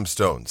dazzling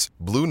gemstones,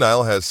 Blue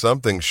Nile has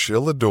something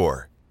she'll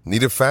adore.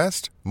 Need it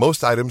fast?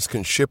 Most items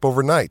can ship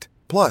overnight.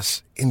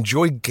 Plus,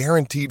 enjoy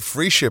guaranteed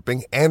free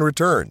shipping and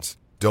returns.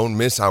 Don't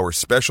miss our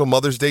special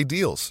Mother's Day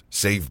deals.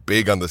 Save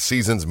big on the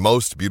season's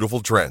most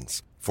beautiful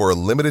trends. For a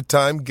limited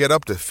time, get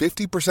up to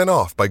 50%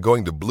 off by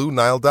going to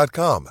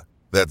BlueNile.com.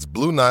 That's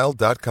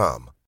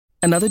BlueNile.com.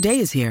 Another day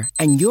is here,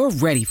 and you're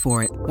ready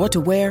for it. What to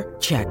wear?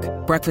 Check.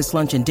 Breakfast,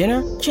 lunch, and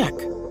dinner? Check.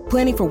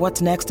 Planning for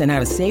what's next and how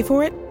to save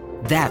for it?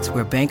 That's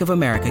where Bank of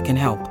America can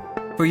help.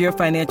 For your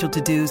financial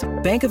to-dos,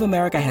 Bank of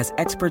America has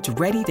experts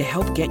ready to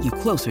help get you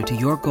closer to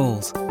your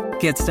goals.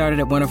 Get started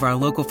at one of our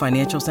local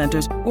financial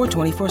centers or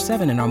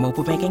 24/7 in our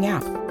mobile banking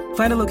app.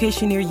 Find a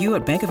location near you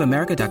at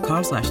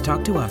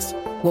bankofamerica.com/talktous.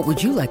 What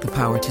would you like the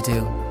power to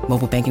do?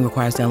 Mobile banking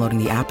requires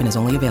downloading the app and is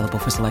only available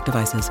for select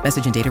devices.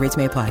 Message and data rates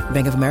may apply.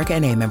 Bank of America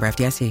N.A., member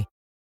FDIC.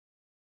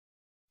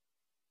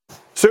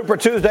 Super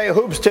Tuesday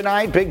hoops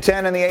tonight. Big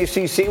Ten and the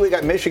ACC. We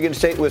got Michigan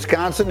State,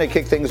 Wisconsin to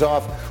kick things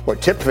off, or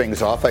tip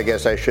things off, I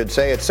guess I should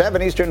say, at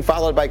 7 Eastern,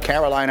 followed by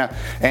Carolina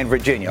and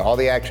Virginia. All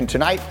the action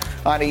tonight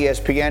on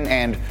ESPN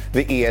and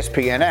the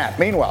ESPN app.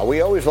 Meanwhile,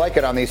 we always like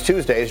it on these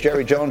Tuesdays.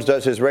 Jerry Jones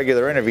does his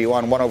regular interview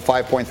on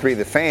 105.3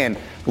 The Fan.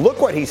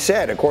 Look what he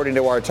said, according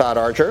to our Todd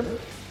Archer.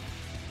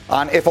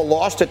 On if a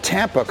loss to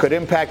Tampa could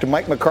impact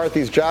Mike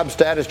McCarthy's job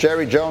status,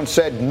 Jerry Jones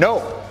said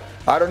no.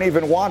 I don't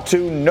even want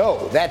to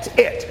know. That's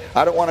it.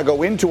 I don't want to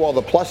go into all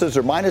the pluses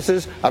or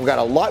minuses. I've got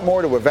a lot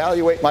more to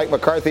evaluate Mike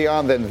McCarthy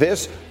on than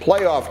this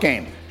playoff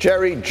game.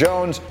 Jerry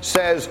Jones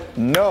says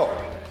no.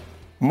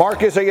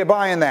 Marcus, are you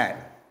buying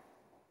that?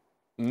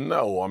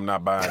 No, I'm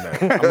not buying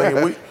that. I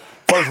mean,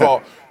 first of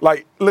all,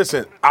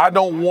 listen,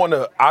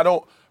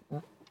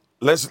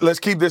 let's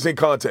keep this in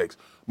context.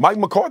 Mike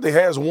McCarthy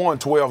has won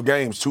 12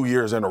 games 2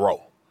 years in a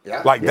row.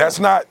 Yeah.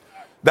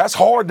 That's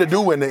hard to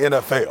do in the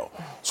NFL.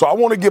 So I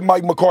want to give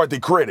Mike McCarthy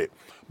credit.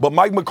 But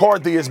Mike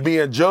McCarthy is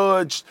being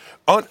judged,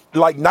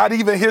 not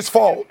even his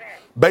fault,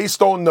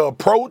 based on the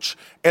approach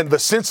and the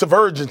sense of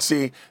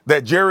urgency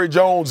that Jerry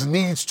Jones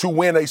needs to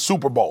win a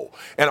Super Bowl.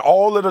 And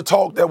all of the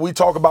talk that we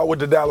talk about with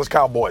the Dallas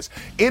Cowboys.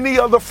 Any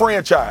other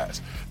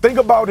franchise, think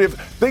about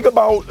if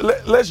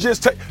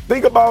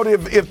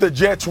the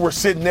Jets were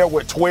sitting there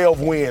with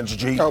 12 wins,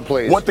 G. Oh,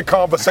 please. What the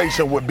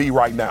conversation would be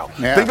right now.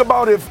 Yeah. Think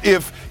about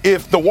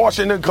if the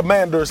Washington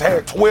Commanders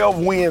had 12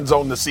 wins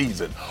on the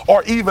season,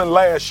 or even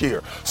last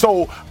year.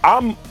 So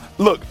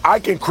I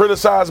can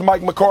criticize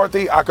Mike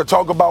McCarthy. I could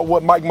talk about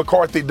what Mike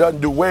McCarthy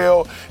doesn't do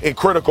well in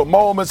critical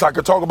moments. I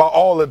could talk about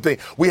all the things.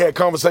 We had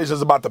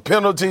conversations about the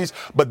penalties,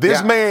 but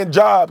this man's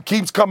job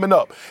keeps coming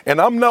up.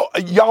 And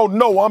y'all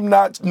know I'm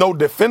not no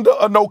defender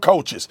or no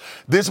coaches.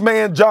 This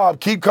man's job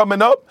keep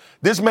coming up.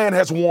 This man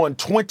has won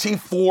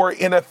 24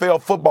 NFL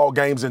football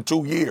games in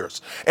 2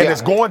 years and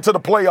is going to the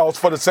playoffs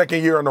for the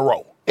second year in a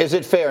row. Is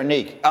it fair,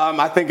 Neek?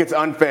 I think it's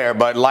unfair,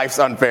 but life's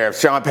unfair. If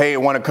Sean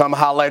Payton want to come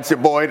holler at your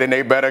boy, then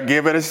they better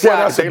give it a shot.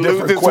 Well, if they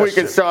lose this week,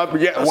 it's Sean.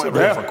 Yeah, that's a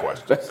different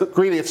question.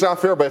 Greedy, it's not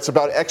fair, but it's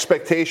about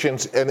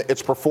expectations, and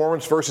it's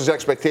performance versus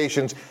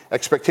expectations.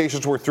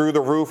 Expectations were through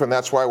the roof, and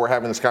that's why we're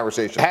having this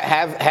conversation.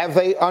 Have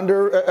they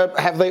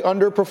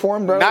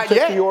underperformed relative Not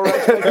yet. to your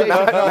expectations?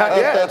 Not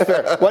yet. That's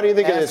fair. What do you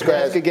think of this,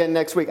 guys? Ask again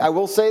next week. I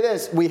will say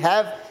this: we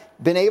have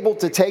been able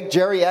to take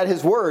Jerry at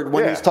his word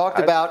when he's talked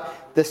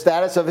about the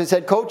status of his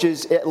head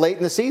coaches late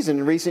in the season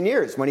in recent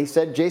years. When he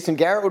said Jason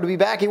Garrett would be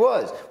back, he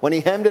was. When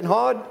he hemmed and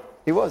hawed,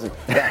 he wasn't.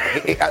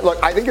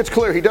 Look, I think it's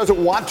clear he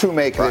doesn't want to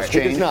make this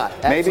change. He does not.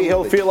 Maybe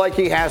he'll feel like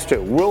he has to.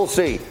 We'll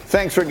see.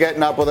 Thanks for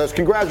getting up with us.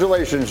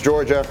 Congratulations,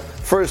 Georgia.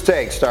 First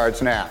Take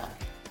starts now.